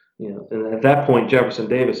Richmond. And at that point, Jefferson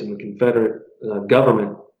Davis and the Confederate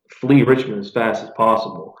government flee Richmond as fast as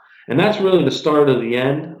possible, and that's really the start of the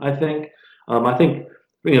end. I think.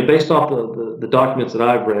 Based off the documents that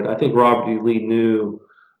I've read, I think Robert E. Lee knew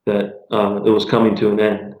that it was coming to an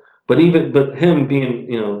end. But him being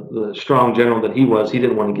the strong general that he was, he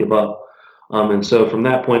didn't want to give up. And so from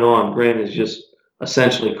that point on, Grant is just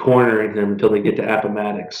essentially cornering him until they get to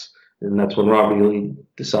Appomattox. And that's when Robert E. Lee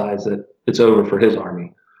decides that it's over for his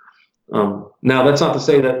army. Now, that's not to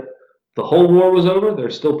say that the whole war was over.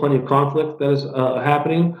 There's still plenty of conflict that is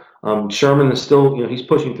happening. Sherman is still, he's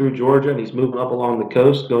pushing through Georgia and he's moving up along the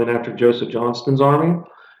coast, going after Joseph Johnston's army.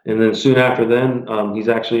 And then soon after then, he's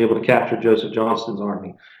actually able to capture Joseph Johnston's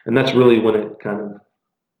army. And that's really when it kind of,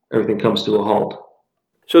 everything comes to a halt.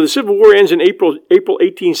 So the Civil War ends in April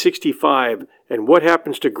 1865. And what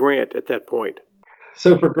happens to Grant at that point?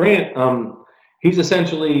 So for Grant, he's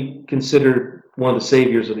essentially considered one of the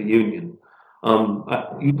saviors of the Union.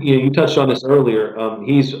 You touched on this earlier.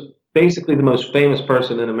 He's basically the most famous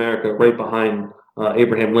person in America, right behind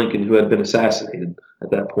Abraham Lincoln, who had been assassinated at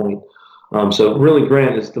that point. So really,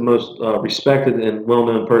 Grant is the most respected and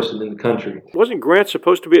well-known person in the country. Wasn't Grant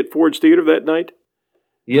supposed to be at Ford's Theater that night?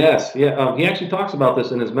 Yes, yeah. He actually talks about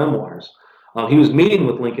this in his memoirs. He was meeting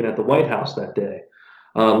with Lincoln at the White House that day.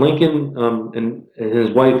 Lincoln and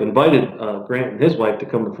his wife invited Grant and his wife to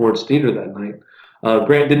come to Ford's Theater that night.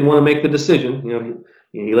 Grant didn't want to make the decision.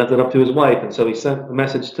 He left it up to his wife, and so he sent a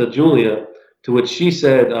message to Julia, to which she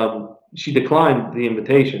said she declined the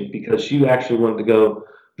invitation because she actually wanted to go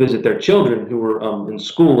visit their children who were in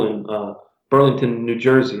school in Burlington, New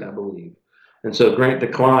Jersey, I believe. And so Grant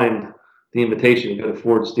declined the invitation to go to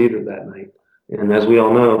Ford's Theater that night. And as we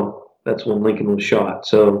all know, that's when Lincoln was shot.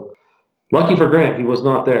 So lucky for Grant, he was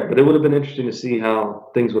not there, but it would have been interesting to see how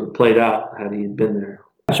things would have played out had he been there.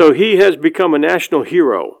 So he has become a national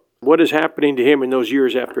hero. What is happening to him in those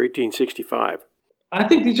years after 1865? I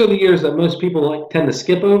think these are the years that most people tend to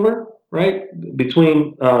skip over, right?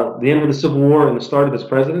 Between the end of the Civil War and the start of his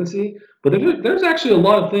presidency. But there's actually a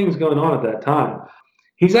lot of things going on at that time.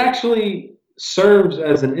 He's actually serves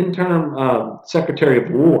as an interim Secretary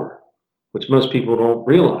of War, which most people don't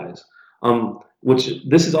realize. Which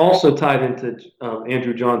this is also tied into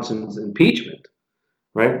Andrew Johnson's impeachment,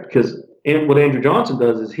 right? Because what Andrew Johnson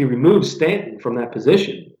does is he removes Stanton from that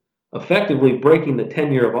position, effectively breaking the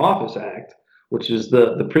 10-year of office act, which is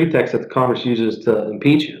the pretext that the Congress uses to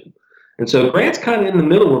impeach him. And so Grant's kind of in the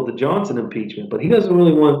middle of the Johnson impeachment, but he doesn't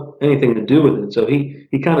really want anything to do with it. So he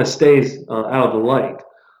kind of stays out of the light.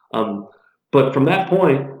 But from that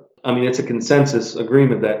point, I mean, it's a consensus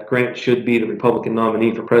agreement that Grant should be the Republican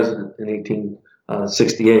nominee for president in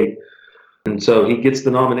 1868. And so he gets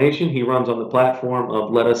the nomination. He runs on the platform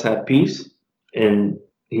of "Let us have peace," and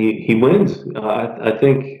he wins. I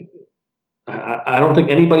don't think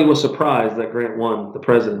anybody was surprised that Grant won the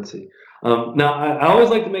presidency. Now, I always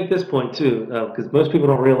like to make this point too, because most people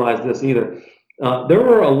don't realize this either. There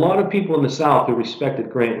were a lot of people in the South who respected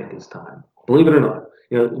Grant at this time. Believe it or not,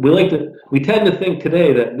 we tend to think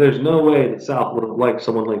today that there's no way the South would have liked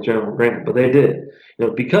someone like General Grant, but they did.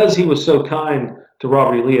 Because he was so kind to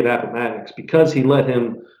Robert E. Lee at Appomattox, because he let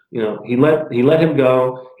him, he let him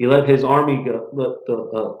go. He let his army go. Let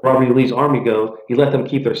Robert E. Lee's army go. He let them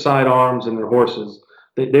keep their sidearms and their horses.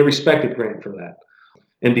 They respected Grant for that,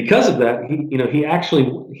 and because of that, he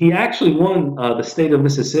actually won the state of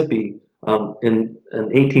Mississippi in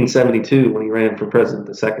 1872 when he ran for president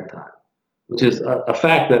the second time, which is a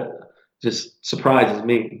fact that just surprises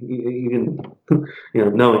me, even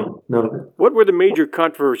knowing it. What were the major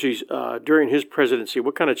controversies during his presidency?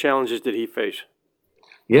 What kind of challenges did he face?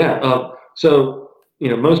 Yeah, so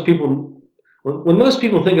most people, when most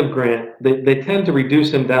people think of Grant, they tend to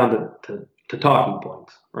reduce him down to talking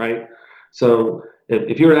points, right? So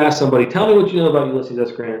if you were to ask somebody, tell me what you know about Ulysses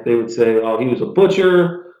S. Grant, they would say, oh, he was a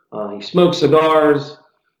butcher, he smoked cigars,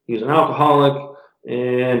 he was an alcoholic,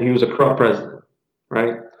 and he was a corrupt president,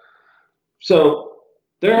 right? So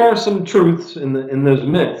there are some truths in those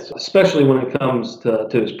myths, especially when it comes to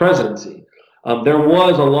his presidency. There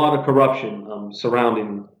was a lot of corruption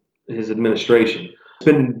surrounding his administration. It's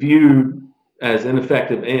been viewed as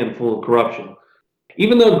ineffective and full of corruption.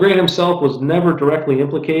 Even though Grant himself was never directly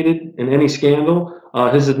implicated in any scandal,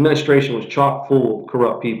 his administration was chock full of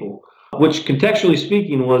corrupt people, which contextually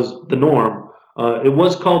speaking was the norm. It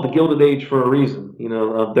was called the Gilded Age for a reason.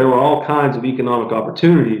 There were all kinds of economic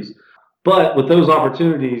opportunities, but with those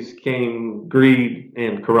opportunities came greed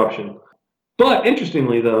and corruption. But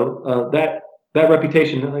interestingly, though, that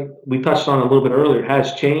reputation, like we touched on a little bit earlier,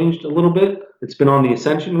 has changed a little bit. It's been on the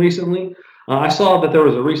ascension recently. I saw that there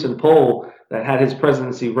was a recent poll that had his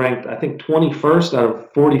presidency ranked, I think, 21st out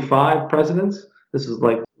of 45 presidents. This is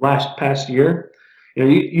like past year.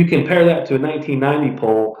 You compare that to a 1990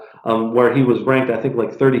 poll where he was ranked, I think,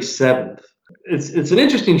 like 37th. It's an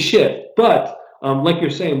interesting shift, but like you're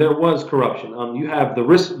saying, there was corruption. You have the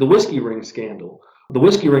whiskey ring scandal. The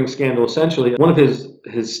whiskey ring scandal, essentially, one of his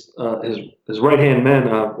right-hand men,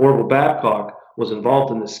 Orville Babcock, was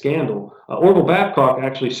involved in this scandal. Orville Babcock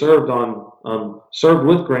actually served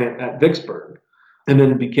with Grant at Vicksburg, and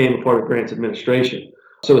then became a part of Grant's administration.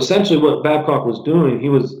 So essentially, what Babcock was doing, he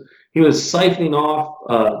was siphoning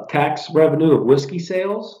off tax revenue of whiskey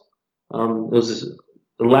sales. It was this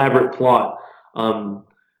elaborate plot, and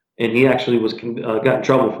he actually got in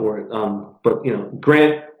trouble for it. But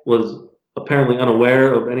Grant was apparently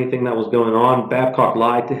unaware of anything that was going on. Babcock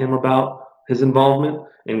lied to him about his involvement,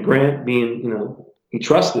 and Grant, being he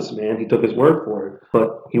trusts this man, he took his word for it,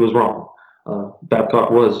 but he was wrong.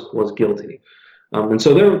 Babcock was guilty. And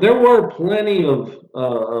so there were plenty of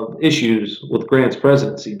issues with Grant's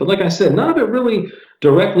presidency. But like I said, none of it really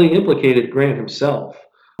directly implicated Grant himself.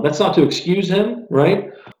 That's not to excuse him, right?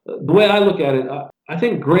 The way I look at it, I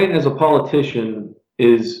think Grant as a politician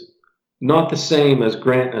is not the same as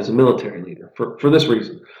Grant as a military leader for this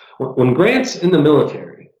reason. When Grant's in the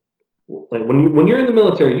military, like when you're in the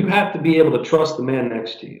military, you have to be able to trust the man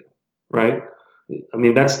next to you, right? I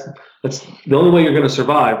mean, that's the only way you're going to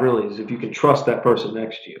survive, really, is if you can trust that person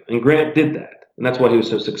next to you. And Grant did that, and that's why he was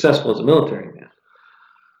so successful as a military man.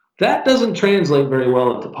 That doesn't translate very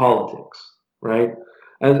well into politics, right?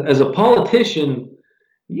 As a politician,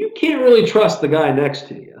 you can't really trust the guy next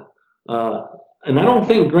to you. And I don't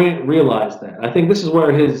think Grant realized that. I think this is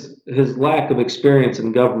where his lack of experience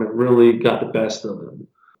in government really got the best of him,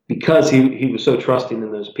 because he was so trusting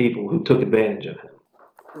in those people who took advantage of him.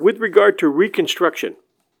 With regard to Reconstruction,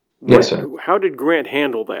 yes, sir. How did Grant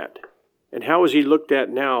handle that? And how is he looked at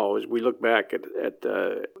now as we look back at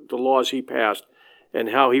the laws he passed and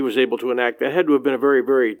how he was able to enact? That had to have been a very,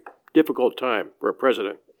 very difficult time for a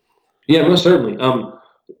president. Yeah, most certainly.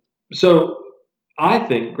 So I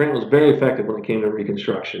think Grant was very effective when it came to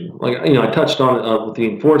Reconstruction. Like, I touched on it with the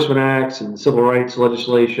Enforcement Acts and civil rights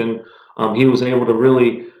legislation. He was able to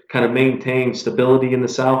really kind of maintain stability in the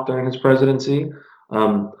South during his presidency.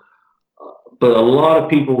 But a lot of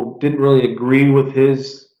people didn't really agree with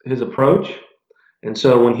his approach. And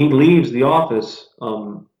so when he leaves the office,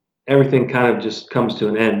 everything kind of just comes to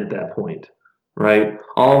an end at that point, right?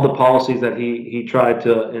 All the policies that he tried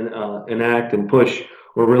to enact and push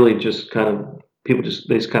were really just kind of, they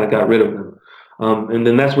just kind of got rid of them. And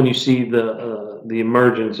then that's when you see the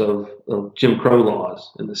emergence of Jim Crow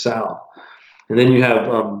laws in the South. And then you have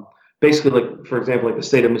basically, like, for example, like the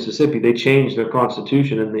state of Mississippi, they changed their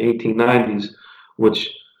constitution in the 1890s, which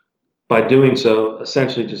by doing so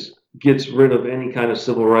essentially just gets rid of any kind of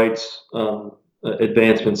civil rights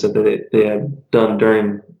advancements that they had done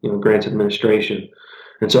during Grant's administration.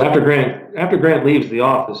 And so after Grant leaves the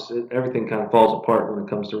office, everything kind of falls apart when it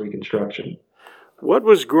comes to Reconstruction. What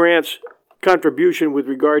was Grant's contribution with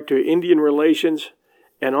regard to Indian relations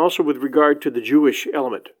and also with regard to the Jewish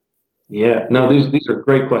element? Yeah, no, these are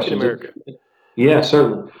great questions. In America. Yeah,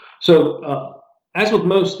 certainly. So, as with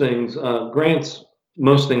most things, Grant,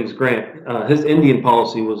 his Indian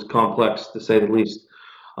policy was complex, to say the least.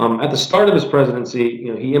 At the start of his presidency,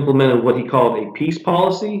 he implemented what he called a peace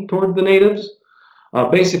policy toward the natives.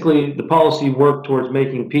 Basically, the policy worked towards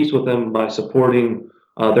making peace with them by supporting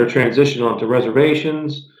their transition onto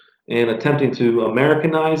reservations and attempting to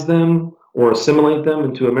Americanize them or assimilate them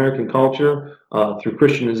into American culture through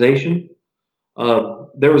Christianization.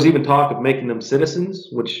 There was even talk of making them citizens,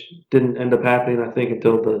 which didn't end up happening, I think,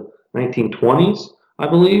 until the 1920s, I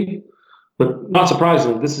believe. But not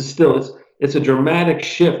surprisingly, this is still, it's a dramatic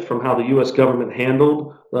shift from how the U.S. government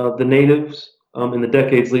handled the natives in the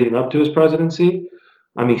decades leading up to his presidency.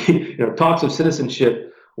 I mean, talks of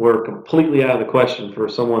citizenship were completely out of the question for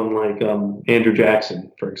someone like Andrew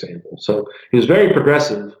Jackson, for example. So he was very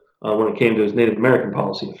progressive when it came to his Native American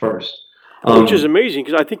policy at first. Which is amazing,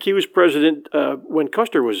 because I think he was president when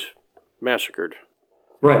Custer was massacred.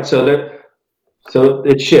 Right. So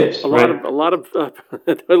it shifts. A lot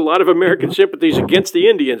of American sympathies against the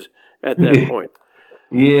Indians at that point.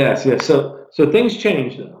 Yes. So things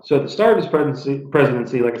changed though. So at the start of his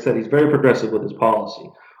presidency, like I said, he's very progressive with his policy.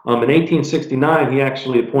 In 1869, he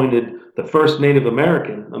actually appointed the first Native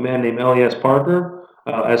American, a man named Elias Parker,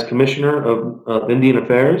 as Commissioner of Indian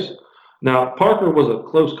Affairs. Now, Parker was a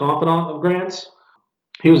close confidant of Grant's.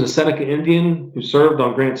 He was a Seneca Indian who served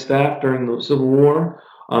on Grant's staff during the Civil War,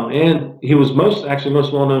 and he was most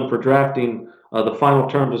well known for drafting the final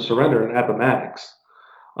terms of surrender in Appomattox.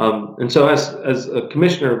 And so, as a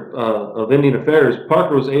Commissioner of Indian Affairs,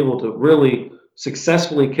 Parker was able to really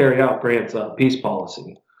successfully carry out Grant's peace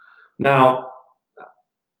policy. Now,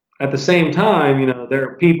 at the same time, there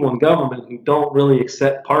are people in government who don't really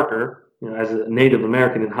accept Parker, as a Native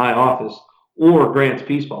American in high office, or Grant's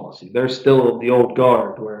peace policy. They're still the old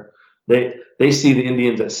guard, where they see the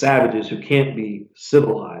Indians as savages who can't be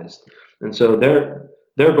civilized. And so their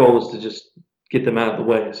goal was to just get them out of the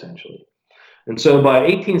way, essentially. And so by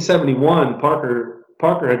 1871, Parker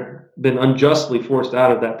had been unjustly forced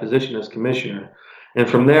out of that position as commissioner. And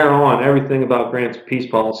from there on, everything about Grant's peace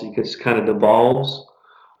policy just kind of devolves.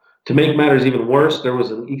 To make matters even worse, there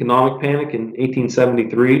was an economic panic in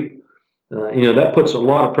 1873. That puts a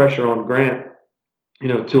lot of pressure on Grant,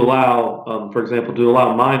 to allow, for example, to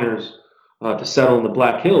allow miners to settle in the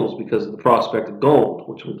Black Hills because of the prospect of gold,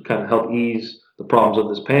 which would kind of help ease the problems of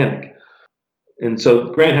this panic. And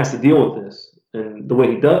so Grant has to deal with this, and the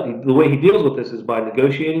way he deals with this is by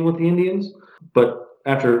negotiating with the Indians. But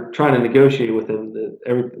after trying to negotiate with them,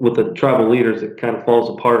 with the tribal leaders, it kind of falls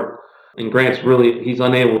apart. And he's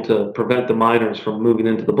unable to prevent the miners from moving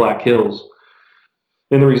into the Black Hills.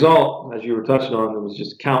 And the result, as you were touching on, it was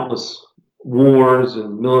just countless wars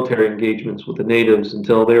and military engagements with the natives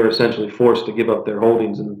until they were essentially forced to give up their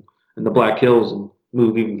holdings in the Black Hills and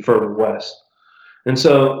move even further west. And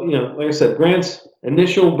so, like I said, Grant's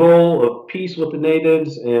initial goal of peace with the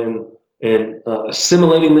natives and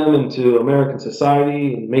assimilating them into American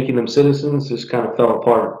society and making them citizens just kind of fell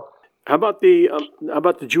apart. How about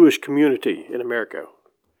the Jewish community in America?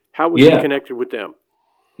 How was he connected with them?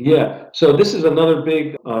 Yeah, so this is another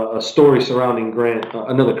big story surrounding Grant,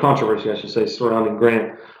 another controversy, I should say, surrounding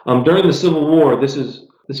Grant. During the Civil War, this is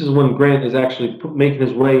when Grant is actually making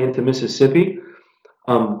his way into Mississippi.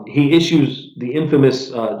 He issues the infamous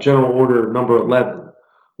General Order Number 11,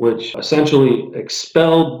 which essentially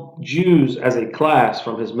expelled Jews as a class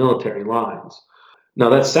from his military lines. Now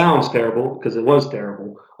that sounds terrible because it was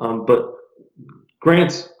terrible, but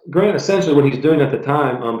Grant essentially what he's doing at the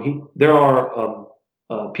time, there are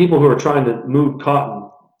people who are trying to move cotton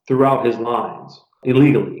throughout his lines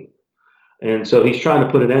illegally, and so he's trying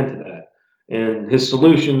to put an end to that. And his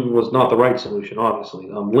solution was not the right solution, obviously.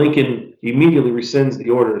 Lincoln immediately rescinds the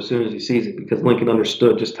order as soon as he sees it because Lincoln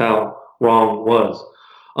understood just how wrong it was.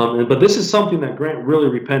 But this is something that Grant really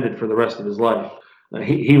repented for the rest of his life.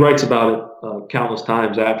 He writes about it countless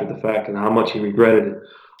times after the fact and how much he regretted it.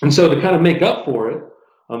 And so to kind of make up for it,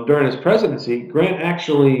 during his presidency, Grant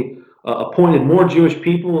actually appointed more Jewish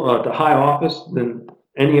people to high office than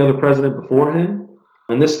any other president before him.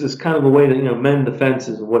 And this is kind of a way to mend the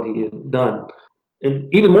fences of what he had done.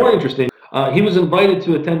 And even more interesting, he was invited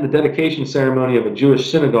to attend the dedication ceremony of a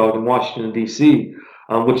Jewish synagogue in Washington, D.C.,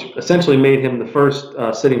 which essentially made him the first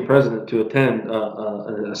sitting president to attend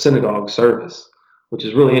a synagogue service, which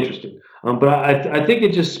is really interesting. But I think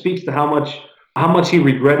it just speaks to how much he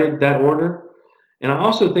regretted that order. And I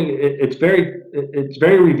also think it's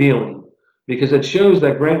very revealing because it shows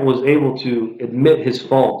that Grant was able to admit his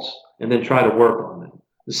faults and then try to work on them.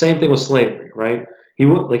 The same thing with slavery, right?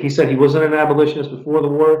 Like he said, he wasn't an abolitionist before the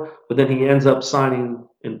war, but then he ends up signing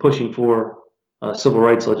and pushing for civil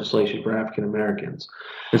rights legislation for African Americans.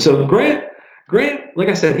 And so Grant, like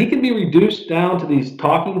I said, he can be reduced down to these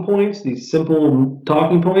talking points, these simple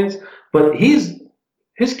talking points, but his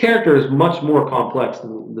character is much more complex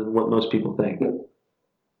than what most people think.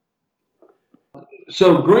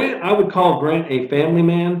 So Grant, I would call Grant a family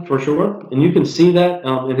man for sure, and you can see that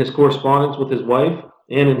in his correspondence with his wife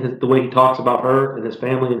and in the way he talks about her and his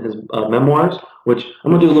family in his memoirs, which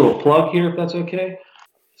I'm going to do a little plug here if that's okay.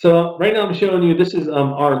 So right now I'm showing you, this is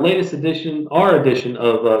our latest edition,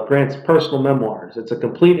 of Grant's personal memoirs. It's a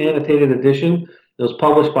complete annotated edition. It was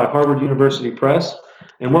published by Harvard University Press.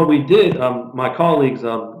 And what we did, my colleagues,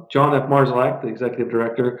 John F. Marzalak, the executive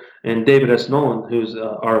director, and David S. Nolan, who's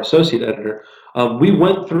our associate editor, we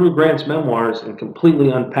went through Grant's memoirs and completely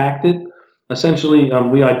unpacked it. Essentially,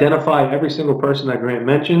 we identify every single person that Grant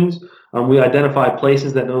mentions. We identify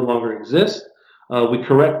places that no longer exist. We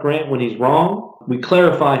correct Grant when he's wrong. We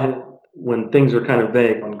clarify him when things are kind of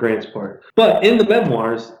vague on Grant's part. But in the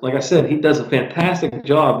memoirs, like I said, he does a fantastic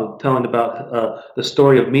job of telling about the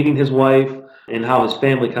story of meeting his wife and how his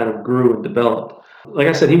family kind of grew and developed. Like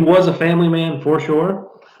I said, he was a family man for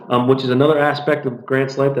sure, which is another aspect of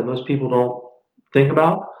Grant's life that most people don't think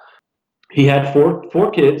about. He had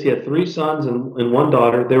four kids. He had 3 sons and 1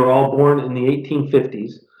 daughter. They were all born in the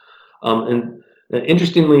 1850s. And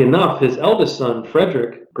interestingly enough, his eldest son,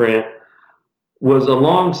 Frederick Grant, was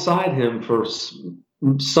alongside him for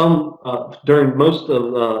during most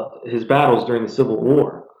of his battles during the Civil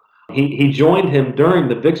War. He joined him during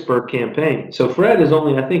the Vicksburg campaign. So Fred is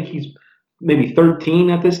only, I think he's maybe 13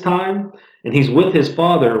 at this time, and he's with his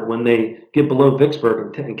father when they get below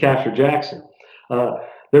Vicksburg and capture Jackson.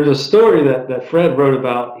 There's a story that Fred wrote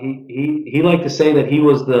about. He liked to say that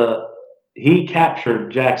he captured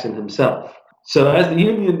Jackson himself. So as the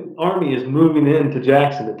Union Army is moving into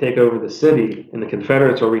Jackson to take over the city and the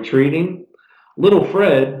Confederates are retreating, little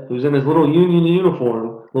Fred, who's in his little Union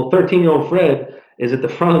uniform, little 13-year-old Fred, is at the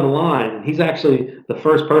front of the line. He's actually the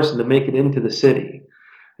first person to make it into the city.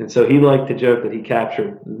 And so he liked to joke that he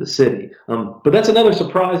captured the city. But that's another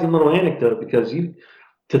surprising little anecdote, because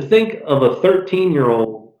to think of a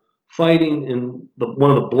 13-year-old fighting in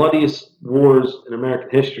one of the bloodiest wars in American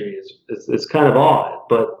history is kind of odd.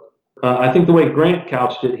 But I think the way Grant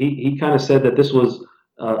couched it, he kind of said that this was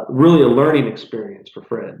really a learning experience for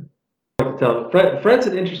Fred. I like to tell Fred's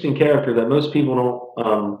an interesting character that most people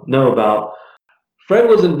don't know about. Fred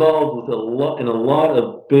was involved with in a lot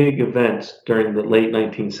of big events during the late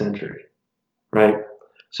 19th century, right?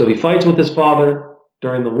 So he fights with his father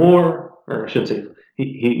during the war, or I shouldn't say,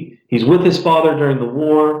 he's with his father during the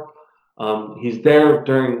war. He's there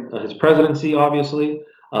during his presidency, obviously.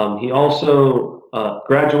 He also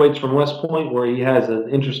graduates from West Point, where he has an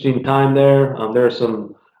interesting time there. There are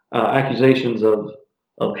some accusations of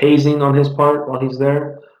hazing on his part while he's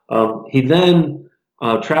there. He then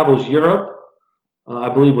travels Europe, I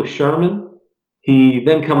believe with Sherman. He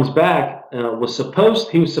then comes back. He was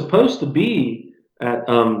supposed to be at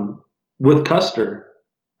with Custer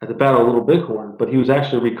at the Battle of Little Bighorn, but he was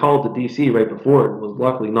actually recalled to D.C. right before it, and was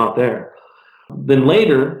luckily not there. Then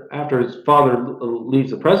later, after his father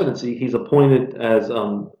leaves the presidency, he's appointed as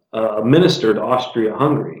a minister to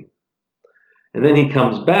Austria-Hungary. And then he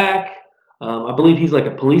comes back. I believe he's like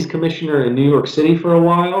a police commissioner in New York City for a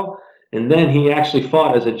while. And then he actually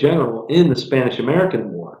fought as a general in the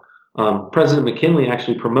Spanish-American War. President McKinley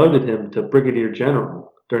actually promoted him to brigadier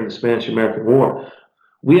general during the Spanish-American War.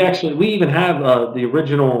 We even have the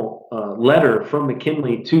original letter from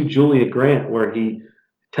McKinley to Julia Grant, where he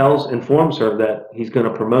informs her that he's going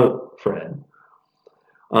to promote Fred.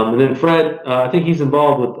 And then Fred, I think he's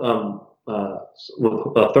involved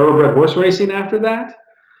with thoroughbred horse racing after that.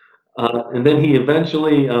 And then he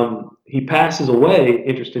eventually he passes away.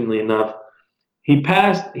 Interestingly enough, he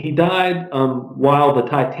died while the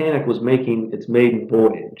Titanic was making its maiden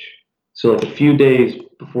voyage. So like a few days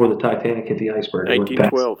before the Titanic hit the iceberg.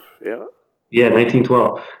 1912. Yeah. Yeah,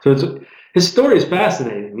 1912. So his story is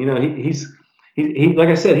fascinating. You know, he's like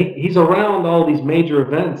I said, he's around all these major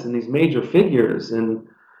events and these major figures, and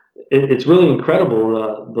it's really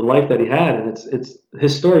incredible the life that he had, and it's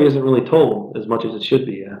his story isn't really told as much as it should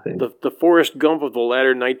be. I think the Forrest Gump of the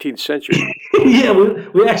latter 19th century. Yeah,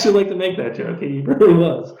 we actually like to make that joke. He really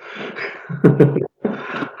was.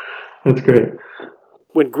 That's great.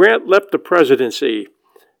 When Grant left the presidency,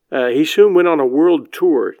 he soon went on a world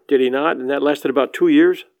tour, did he not? And that lasted about 2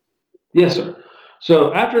 years? Yes, sir.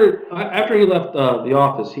 So after he left the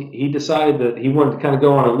office, he decided that he wanted to kind of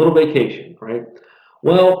go on a little vacation, right?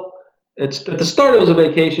 Well, at the start it was a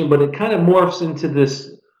vacation, but it kind of morphs into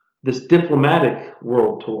this diplomatic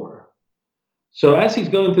world tour. So as he's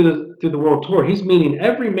going through the world tour, he's meeting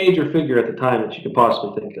every major figure at the time that you could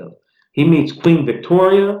possibly think of. He meets Queen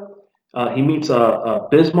Victoria. He meets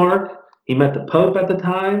Bismarck. He met the Pope at the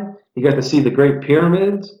time. He got to see the Great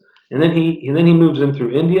Pyramids. And then he moves in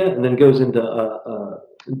through India, and then goes into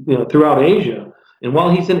throughout Asia. And while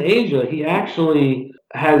he's in Asia, he actually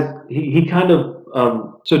has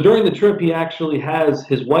so during the trip he actually has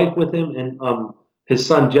his wife with him, and his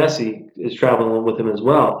son Jesse is traveling with him as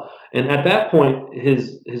well. And at that point,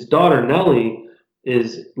 his daughter Nellie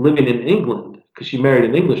is living in England because she married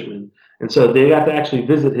an Englishman, and so they got to actually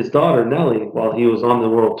visit his daughter Nellie while he was on the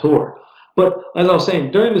world tour. But as I was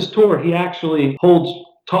saying, during this tour, he actually holds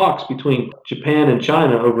talks between Japan and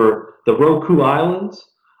China over the Roku Islands.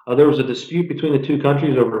 There was a dispute between the two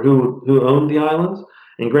countries over who owned the islands,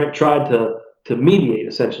 and Grant tried to mediate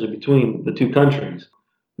essentially between the two countries.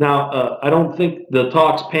 Now, I don't think the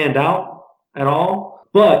talks panned out at all,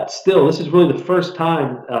 but still, this is really the first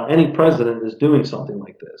time any president is doing something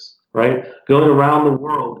like this, right? Going around the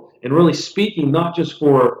world and really speaking not just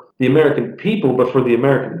for the American people, but for the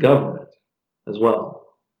American government as well.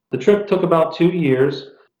 The trip took about 2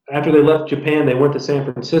 years. After they left Japan, they went to San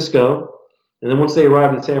Francisco. And then once they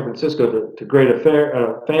arrived in San Francisco to great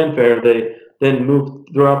fanfare, they then moved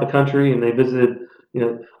throughout the country, and they visited,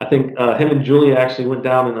 I think him and Julia actually went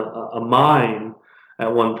down in a mine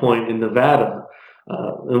at one point in Nevada.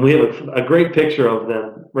 And we have a great picture of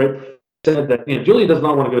them, right? Said that Julia does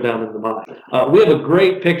not want to go down in the mine. We have a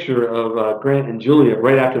great picture of Grant and Julia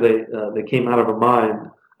right after they came out of a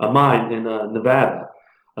mine in Nevada.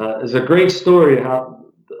 It's a great story how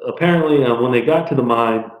apparently when they got to the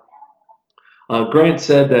mine, Grant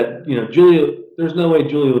said that Julia, there's no way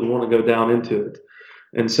Julia would want to go down into it,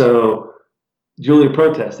 and so Julia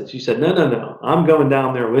protested. She said, no, no, no, I'm going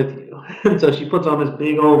down there with you. And so she puts on this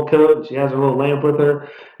big old coat, and she has her little lamp with her,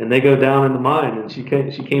 and they go down in the mine, and she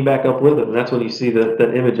came back up with him. And that's when you see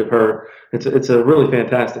that image of her. It's a really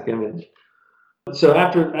fantastic image. So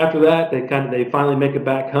after that, they finally make it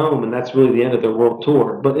back home, and that's really the end of their world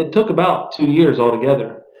tour. But it took about 2 years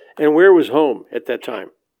altogether. And where was home at that time?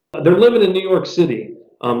 They're living in New York City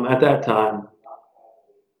at that time.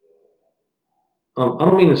 I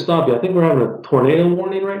don't mean to stop you. I think we're having a tornado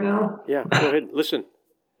warning right now. Yeah, go ahead. Listen.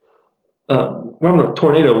 We're having a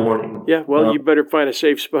tornado warning. Yeah, well, you better find a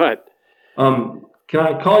safe spot. Can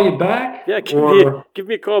I call you back? Yeah, give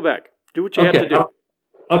me a call back. Do what you have to do.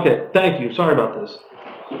 Okay, thank you. Sorry about this.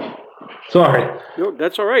 Sorry. No,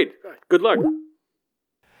 that's all right. Good luck.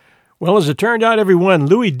 Well, as it turned out, everyone,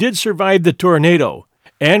 Louis did survive the tornado,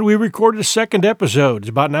 and we recorded a second episode. It's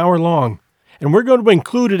about an hour long, and we're going to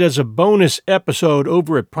include it as a bonus episode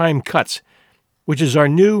over at Prime Cuts, which is our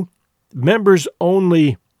new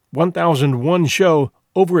members-only 1001 show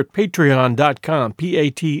over at patreon.com,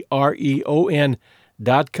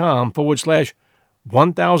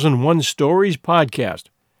 patreon.com/1001 Stories Podcast,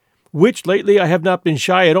 which lately I have not been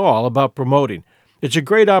shy at all about promoting. It's a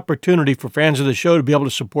great opportunity for fans of the show to be able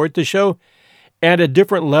to support the show, and at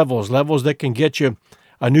different levels that can get you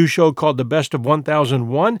a new show called The Best of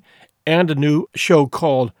 1001 and a new show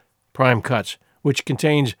called Prime Cuts, which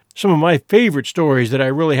contains some of my favorite stories that I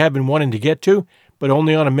really have been wanting to get to, but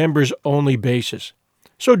only on a members-only basis.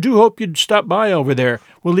 So do hope you'd stop by over there.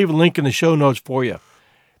 We'll leave a link in the show notes for you.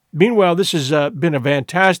 Meanwhile, this has been a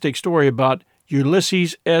fantastic story about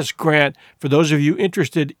Ulysses S. Grant, for those of you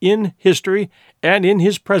interested in history and in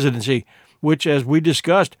his presidency, which, as we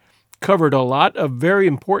discussed, covered a lot of very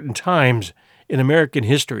important times in American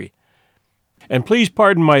history. And please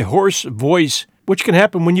pardon my hoarse voice, which can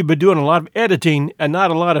happen when you've been doing a lot of editing and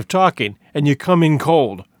not a lot of talking, and you come in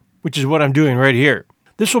cold, which is what I'm doing right here.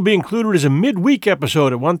 This will be included as a midweek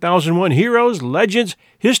episode of 1001 Heroes, Legends,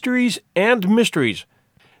 Histories, and Mysteries.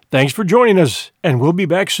 Thanks for joining us, and we'll be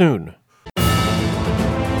back soon.